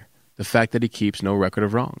key there. The fact that he keeps no record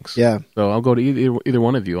of wrongs. Yeah. So I'll go to either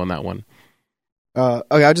one of you on that one.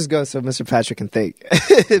 Okay, I'll just go so Mr. Patrick can think.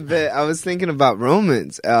 But I was thinking about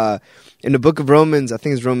Romans. In the book of Romans, I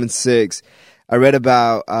think it's Romans 6, I read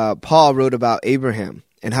about, Paul wrote about Abraham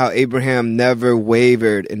and how Abraham never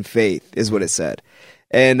wavered in faith, is what it said.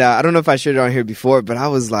 And I don't know if I shared it on here before, but I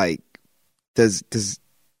was like, does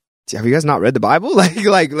have you guys not read the Bible?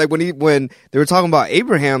 Like when they were talking about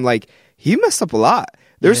Abraham, like he messed up a lot.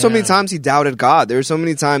 There's so many times he doubted God. There were so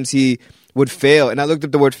many times he would fail. And I looked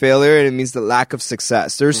up the word failure, and it means the lack of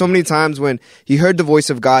success. There were so many times when he heard the voice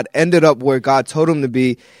of God, ended up where God told him to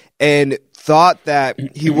be, and thought that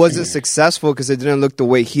he wasn't successful because it didn't look the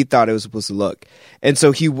way he thought it was supposed to look. And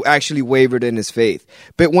so he actually wavered in his faith.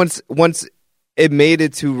 But once it made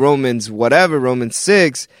it to Romans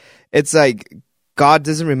 6, it's like God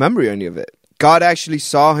doesn't remember any of it. God actually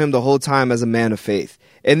saw him the whole time as a man of faith.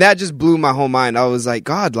 And that just blew my whole mind. I was like,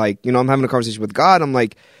 God, like, I'm having a conversation with God. I'm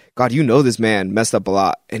like, God, this man messed up a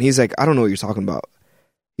lot. And he's like, I don't know what you're talking about.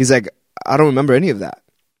 He's like, I don't remember any of that.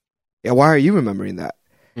 Yeah, why are you remembering that?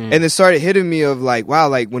 And it started hitting me of like, wow,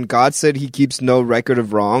 like when God said he keeps no record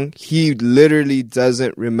of wrong, he literally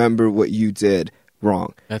doesn't remember what you did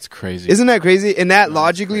wrong. That's crazy. Isn't that crazy? And that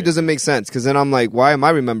logically doesn't make sense, because then I'm like, why am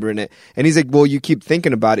I remembering it? And he's like, well, you keep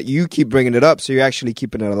thinking about it. You keep bringing it up, so you're actually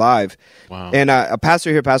keeping it alive. Wow. And a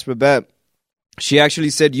pastor here, Pastor Babette, she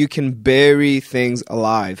actually said you can bury things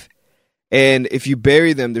alive. And if you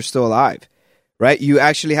bury them, they're still alive, right? You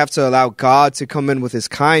actually have to allow God to come in with his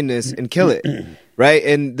kindness and kill it. Right.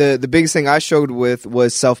 And the biggest thing I struggled with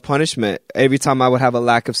was self-punishment. Every time I would have a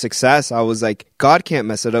lack of success, I was like, God can't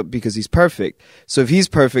mess it up because he's perfect. So if he's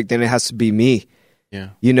perfect, then it has to be me. Yeah.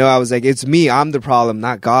 I was like, it's me. I'm the problem,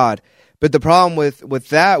 not God. But the problem with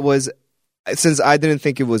that was, since I didn't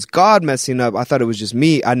think it was God messing up, I thought it was just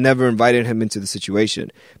me. I never invited him into the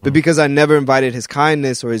situation. But because I never invited his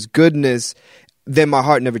kindness or his goodness, then my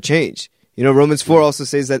heart never changed. Romans 4 also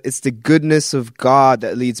says that it's the goodness of God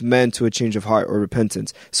that leads men to a change of heart or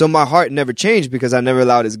repentance. So my heart never changed because I never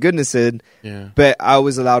allowed his goodness in, but I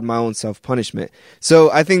always allowed my own self-punishment. So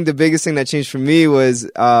I think the biggest thing that changed for me was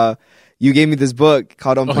you gave me this book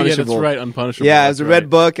called Unpunishable. Oh, yeah, that's right, Unpunishable. Yeah, it was a red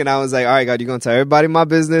book, and I was like, all right, God, you're going to tell everybody my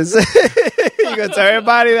business. You're going to tell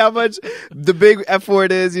everybody how much the big F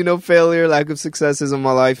word is, failure, lack of successes in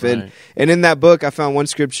my life. And in that book, I found one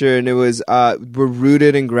scripture, and it was, we're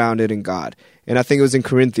rooted and grounded in God. And I think it was in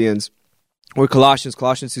Corinthians, or Colossians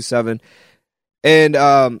 2:7. And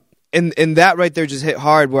that right there just hit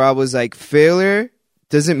hard, where I was like, failure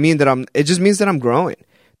doesn't mean that it just means that I'm growing.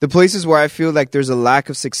 The places where I feel like there's a lack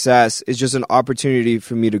of success is just an opportunity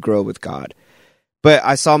for me to grow with God. But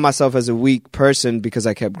I saw myself as a weak person because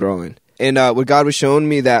I kept growing. And what God was showing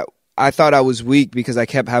me, that I thought I was weak because I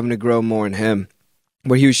kept having to grow more in him.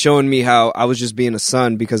 Where he was showing me how I was just being a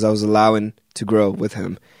son because I was allowing to grow with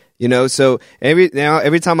him. So every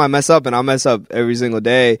time I mess up, and I mess up every single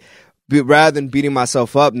day, rather than beating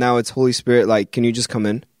myself up, now it's Holy Spirit, like, can you just come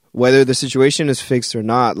in? Whether the situation is fixed or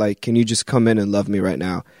not, like, can you just come in and love me right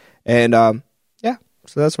now? And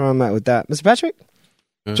so that's where I'm at with that. Mr. Patrick?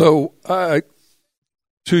 So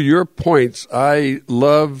to your points, I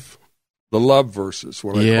love the love verses,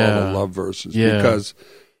 what I call the love verses, because,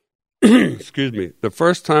 excuse me, the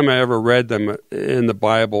first time I ever read them in the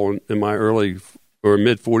Bible in my early or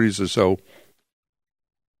mid-40s or so,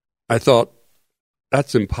 I thought,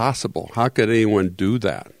 that's impossible. How could anyone do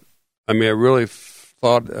that? I mean, I really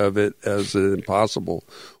thought of it as an impossible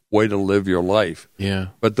way to live your life. Yeah.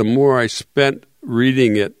 But the more I spent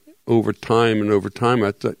reading it over time, I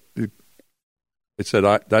thought, I said,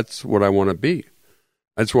 that's what I want to be.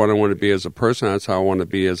 That's what I want to be as a person. That's how I want to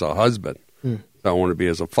be as a husband. That's how I want to be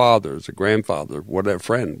as a father, as a grandfather, whatever,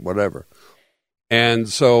 friend, whatever. And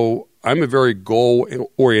so I'm a very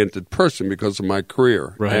goal-oriented person because of my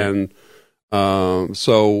career. Right. And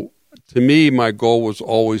so to me, my goal was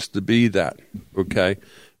always to be that, okay?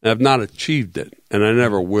 And I've not achieved it, and I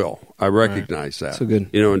never will. I recognize that. So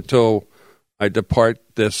good. Until I depart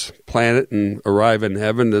this planet and arrive in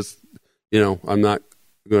heaven, I'm not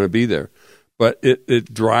going to be there. But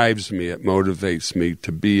it drives me, it motivates me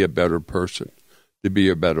to be a better person, to be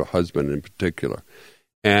a better husband in particular.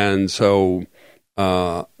 And so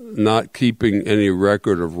not keeping any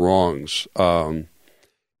record of wrongs. Now,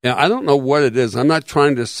 I don't know what it is. I'm not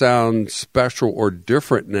trying to sound special or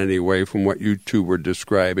different in any way from what you two were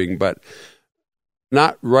describing, but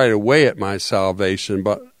not right away at my salvation,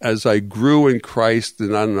 but as I grew in Christ,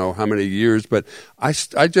 and I don't know how many years, but I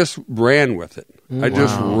just ran with it. I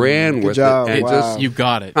just ran with it and just you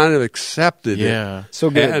got it. kind of accepted Yeah. it. So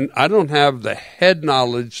good. And I don't have the head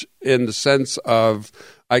knowledge in the sense of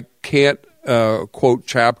I can't quote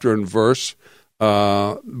chapter and verse,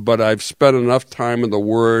 but I've spent enough time in the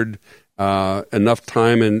Word, enough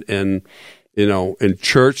time in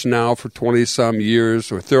church now for 20-some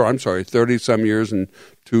years, or 30-some years in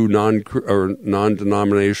two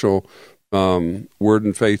non-denominational Word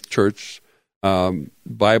and Faith church,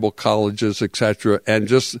 Bible colleges, etc., and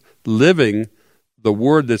just living the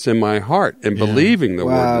word that's in my heart and believing the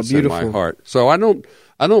word that's beautiful. in my heart. So I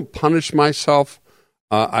don't punish myself.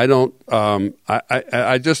 I don't. I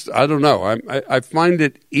don't know. I find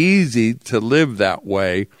it easy to live that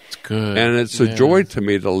way. It's good, and it's a joy to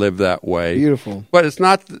me to live that way. Beautiful. But it's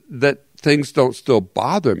not that things don't still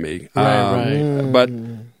bother me. Right. But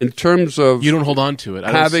in terms of You don't hold on to it.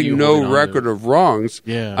 I don't see having you no holding on to record it. of wrongs.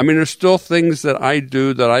 Yeah. I mean, there's still things that I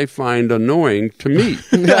do that I find annoying to me.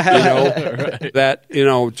 That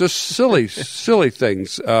just silly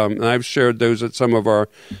things. And I've shared those at some of our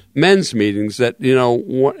men's meetings. That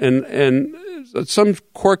and some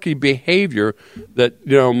quirky behavior that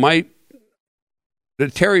might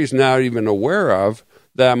that Terry's not even aware of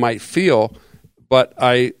that I might feel, but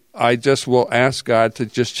I just will ask God to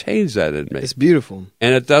just change that in me. It's beautiful.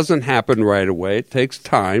 And it doesn't happen right away. It takes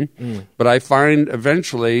time. But I find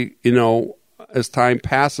eventually, as time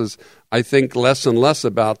passes, I think less and less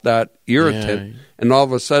about that irritant. Yeah. And all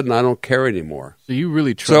of a sudden, I don't care anymore. So you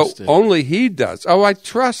really trust So it. only he does. Oh, I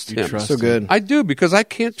trust him. trust So good. I do, because I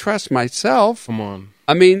can't trust myself. Come on.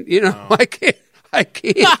 I mean, I can't. I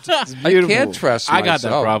beautiful. can't trust I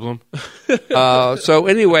myself. got that problem. So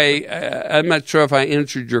anyway, I'm not sure if I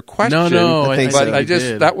answered your question. No, I think but so. I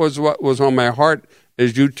just that was what was on my heart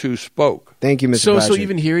as you two spoke. Thank you, Mr. So Patrick.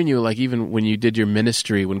 even hearing you, like even when you did your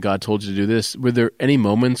ministry, when God told you to do this, were there any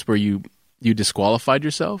moments where you disqualified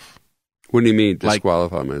yourself? What do you mean Like-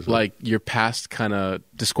 disqualify myself? Like your past kind of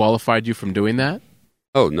disqualified you from doing that?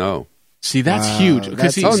 Oh no, See, that's Wow, huge.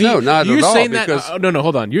 that's- See, Oh, no, not you're at all, saying that. because- No,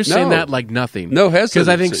 hold on. You're saying No. that like nothing. no Because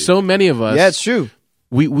I think hesitancy. so many of us, yeah, it's true.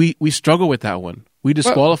 we struggle with that one. We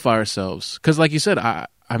disqualify ourselves because, like you said, I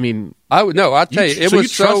mean, I'll tell you, it so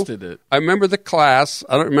was you trusted it. I remember the class.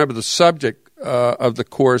 I don't remember the subject of the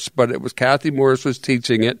course, but it was Kathy Morris was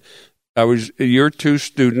teaching it. I was a year 2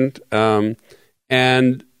 student,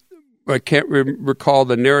 and I can't recall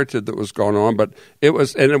the narrative that was going on, but it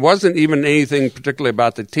wasn't even anything particularly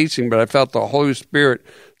about the teaching, but I felt the Holy Spirit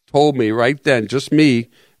told me right then, just me,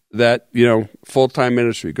 that, full-time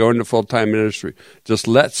ministry, go into full-time ministry. Just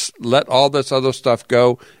let all this other stuff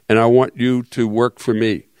go, and I want you to work for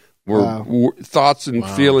me. Thoughts and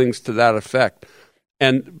feelings to that effect.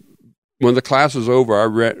 And when the class was over, I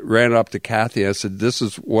ran up to Kathy and I said, "This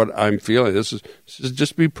is what I'm feeling. This is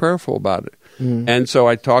just be prayerful about it." And so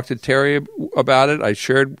I talked to Terry about it. I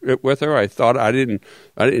shared it with her. I thought I didn't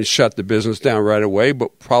shut the business down right away,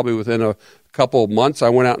 but probably within a couple of months, I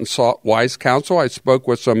went out and sought wise counsel. I spoke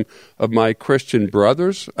with some of my Christian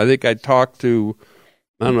brothers. I think I don't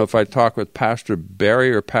know if I talked with Pastor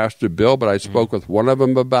Barry or Pastor Bill, but I spoke with one of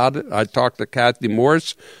them about it. I talked to Kathy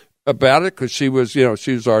Morris about it because she was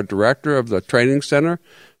our director of the training center.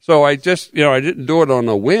 So I just, I didn't do it on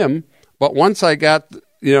a whim. But once I got,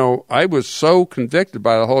 I was so convicted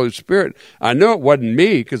by the Holy Spirit. I know it wasn't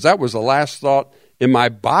me because that was the last thought in my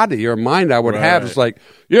body or mind I would have. It's like,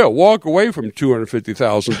 walk away from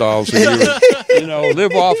 $250,000 a year.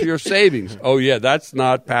 Live off your savings. Oh, yeah, that's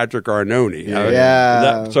not Patrick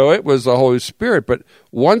Arnone. So it was the Holy Spirit. But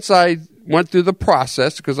once I went through the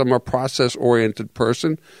process, because I'm a process-oriented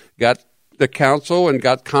person, got the counsel and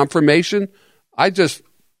got confirmation, I just,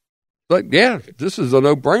 this is a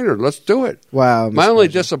no-brainer. Let's do it. Wow. My only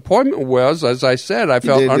disappointment was, as I said, I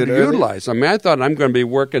felt did good underutilized. I mean, I thought I'm going to be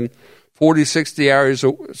working 40, 60 hours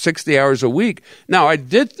a week. Now, I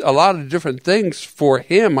did a lot of different things for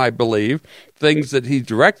him, I believe, things that he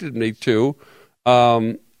directed me to,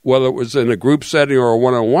 whether it was in a group setting or a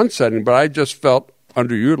one-on-one setting, but I just felt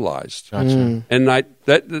underutilized. Gotcha. And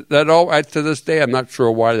that all, to this day, I'm not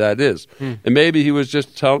sure why that is. And maybe he was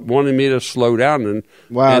just wanting me to slow down and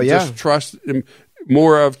just trust him,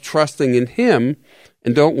 more of trusting in him.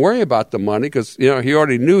 And don't worry about the money because, he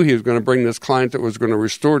already knew he was going to bring this client that was going to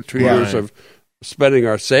restore 2 years of spending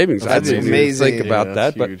our savings. I didn't even think about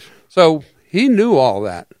that. But so he knew all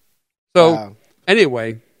that. So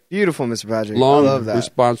anyway. Beautiful, Mr. Patrick. Long I love that.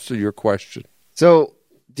 response to your question. So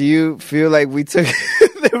do you feel like we took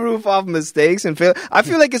the roof off mistakes and fail? I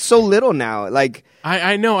feel like it's so little now. Like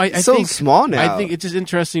I know. I it's so think, small now. I think it's just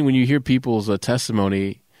interesting when you hear people's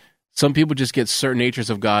testimony. Some people just get certain natures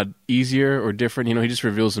of God easier or different. He just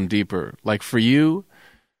reveals them deeper. Like for you,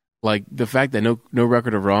 like the fact that no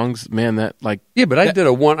record of wrongs, man. That like but I did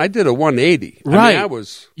a 180. Right, I mean, I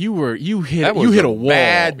was you hit a wall.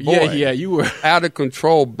 Bad boy. Yeah, you were out of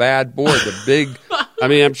control. Bad boy. The big. I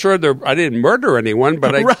mean, I'm sure I didn't murder anyone,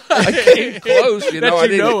 but I came close.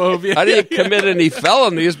 I didn't commit any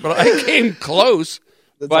felonies, but I came close.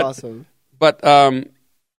 That's awesome. But no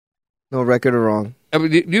record of wrong. I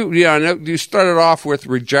mean, I know you started off with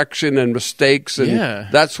rejection and mistakes and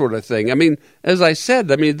that sort of thing. I mean, as I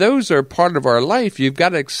said, I mean, those are part of our life. You've got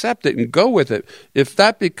to accept it and go with it. If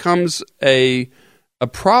that becomes a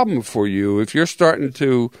problem for you, if you're starting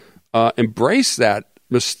to embrace that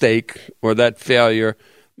mistake or that failure,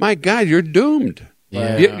 my God, you're doomed.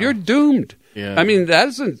 Yeah. You're doomed. Yeah. I mean, that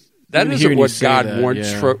isn't what God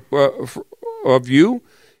wants of you.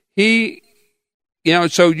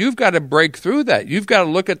 So you've got to break through that. You've got to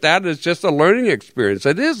look at that as just a learning experience.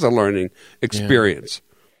 It is a learning experience.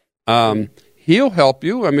 He'll help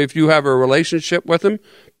you. I mean, if you have a relationship with him,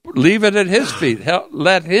 leave it at his feet.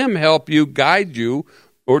 Let him help you, guide you,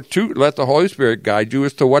 or let the Holy Spirit guide you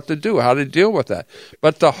as to what to do, how to deal with that.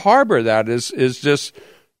 But to harbor that is just,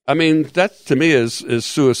 I mean, that to me is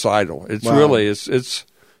suicidal. It's really, it's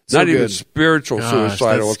not even spiritual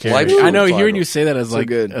suicidal. It's life suicidal. I know hearing you say that as like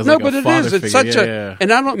good. As no, like but it is. It's such a,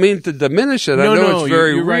 and I don't mean to diminish it. No, I know it's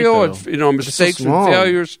very you're real. Right, it's mistakes and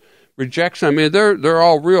failures, rejection. I mean, they're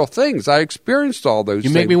all real things. I experienced all those. You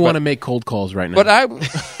things, make me want to make cold calls right now. But I will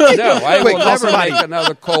never make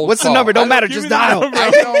another cold. What's call. the number? Don't matter. Just dial.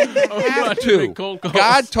 I don't have to.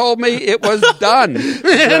 God told me it was done.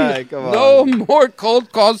 Right, come on. No more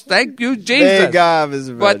cold calls. Thank you, Jesus. Thank God,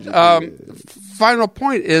 Mr. But final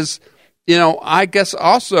point is, I guess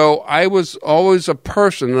also I was always a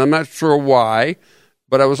person, and I'm not sure why,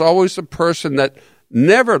 but I was always a person that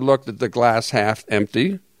never looked at the glass half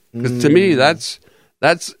empty. Because to me, that's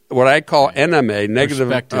what I call NMA, negative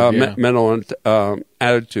mental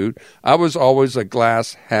attitude. I was always a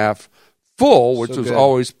glass half full, which was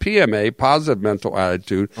always PMA, positive mental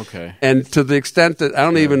attitude. Okay. And to the extent that I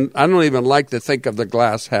don't even like to think of the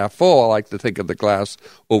glass half full, I like to think of the glass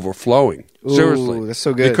overflowing. Ooh, seriously, that's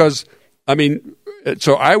so good. Because I mean,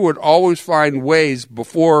 so I would always find ways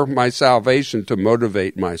before my salvation to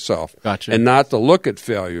motivate myself. Gotcha. And not to look at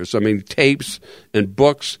failures. I mean, tapes and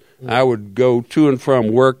books. I would go to and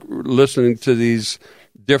from work listening to these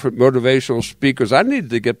different motivational speakers. I needed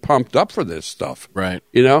to get pumped up for this stuff. Right.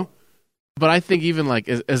 But I think even like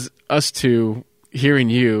as us two hearing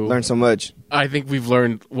you learn so much. I think we've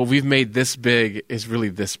learned what we've made this big is really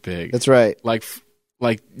this big. That's right. Like,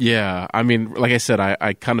 yeah. I mean, like I said,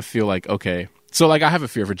 I kind of feel like, okay. So, like, I have a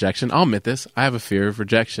fear of rejection. I'll admit this. I have a fear of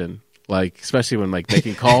rejection. Like, especially when, like,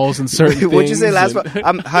 making calls and certain things. What'd you say last one?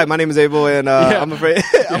 Hi, my name is Abel, and I'm afraid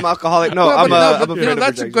I'm alcoholic. No, I'm afraid of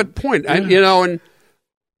that's rejection. a good point. And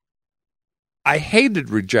I hated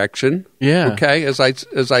rejection. Yeah. Okay, as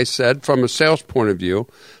I said, from a sales point of view.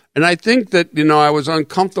 And I think that, I was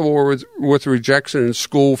uncomfortable with rejection in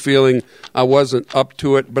school, feeling I wasn't up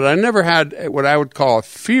to it. But I never had what I would call a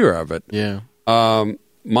fear of it. Yeah.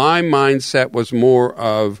 My mindset was more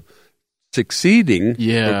of succeeding,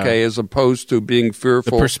 okay, as opposed to being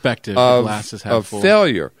fearful the perspective, the glasses half full.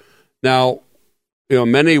 Failure. Now,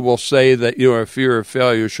 many will say that a fear of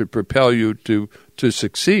failure should propel you to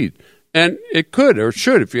succeed. And it could or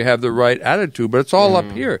should if you have the right attitude, but it's all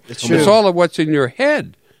up here. It's all of what's in your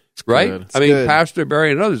head. Right? I mean, Pastor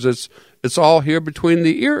Barry and others, it's all here between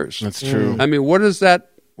the ears. That's true. I mean, what is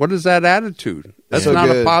that attitude? That's not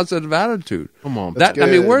a positive attitude. Come on. I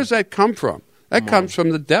mean, where does that come from? That comes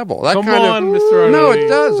from the devil. That Come on, Mr. Arnone. No, it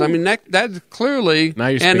does. I mean, that's clearly now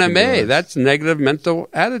you're speaking NMA. That's negative mental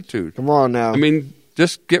attitude. Come on now. I mean,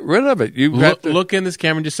 just get rid of it. You look in this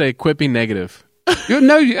camera and just say, quit being negative.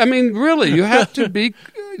 I mean, really, you have to be.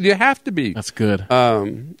 You have to be. That's good.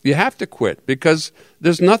 You have to quit because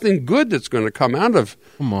there's nothing good that's going to come out of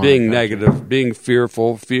being negative, being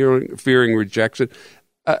fearful, fearing rejection.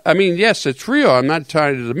 I mean, yes, it's real. I'm not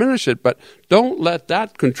trying to diminish it, but don't let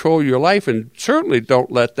that control your life, and certainly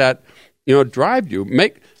don't let that, drive you.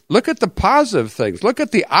 Look at the positive things. Look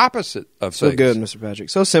at the opposite of things. So good, Mr. Patrick.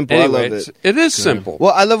 So simple. Anyway, I love it. It is simple.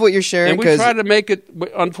 Well, I love what you're sharing. And we try to make it,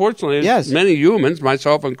 unfortunately, many humans,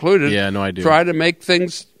 myself included, try to make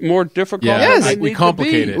things more difficult. Yeah, we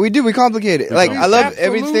complicate it. We do. We complicate it. Like, I love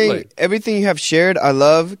everything you have shared. I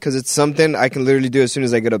love because it's something I can literally do as soon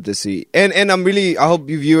as I get up to see. And I hope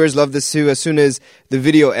you viewers love this too. As soon as the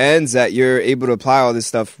video ends, that you're able to apply all this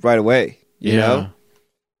stuff right away. You know?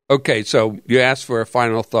 Okay, so you asked for a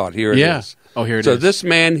final thought. Here it is. Oh, here it is. So this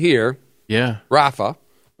man here, Rafa,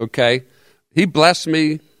 okay, he blessed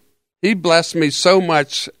me. He blessed me so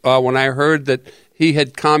much when I heard that he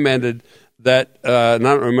had commented that, and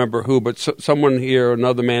I don't remember who, but someone here,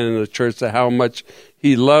 another man in the church, said how much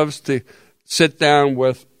he loves to sit down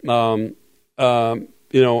with, an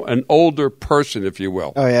older person, if you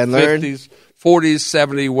will. Oh, yeah, and 50s, 40s,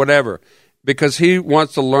 70s, whatever, because he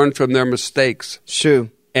wants to learn from their mistakes. True.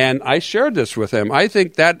 And I shared this with him. I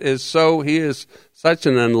think that is he is such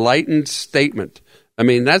an enlightened statement. I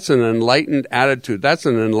mean, that's an enlightened attitude. That's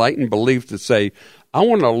an enlightened belief to say, I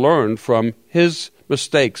want to learn from his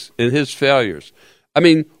mistakes and his failures. I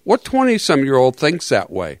mean, what 20-some-year-old thinks that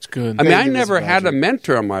way? It's good. I mean, Thank I you, never Mr. had a Patrick.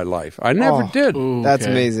 mentor in my life. I never did. Ooh, That's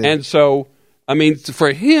okay. amazing. And so, I mean,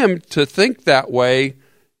 for him to think that way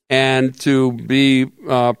and to be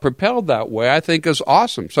propelled that way, I think is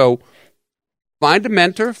awesome. So find a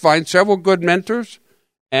mentor, find several good mentors,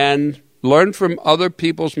 and learn from other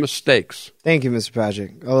people's mistakes. Thank you, Mr.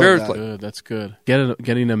 Patrick. I love Seriously. that. Good. That's good.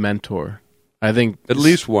 Getting a mentor. I think At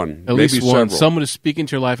least one. At maybe least one. several. Someone to speak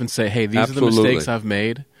into your life and say, "Hey, these are the Absolutely. mistakes I've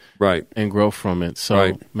made," Right. and grow from it. So,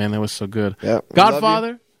 Right. man, that was so good. Yep.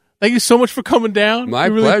 Godfather, thank you so much for coming down. My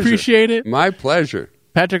we really pleasure. appreciate it. My pleasure.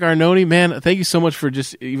 Patrick Arnone, man, thank you so much for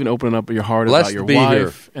just even opening up your heart Blessed about your to be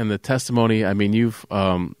wife and the testimony. I mean, you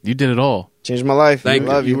did it all. Changed my life. Thank I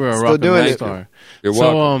you. love you. You were a Still rock and doing roll it. star. You're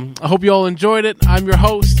So welcome. I hope you all enjoyed it. I'm your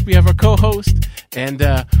host. We have our co-host, and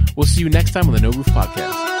we'll see you next time on the No Roof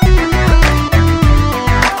Podcast.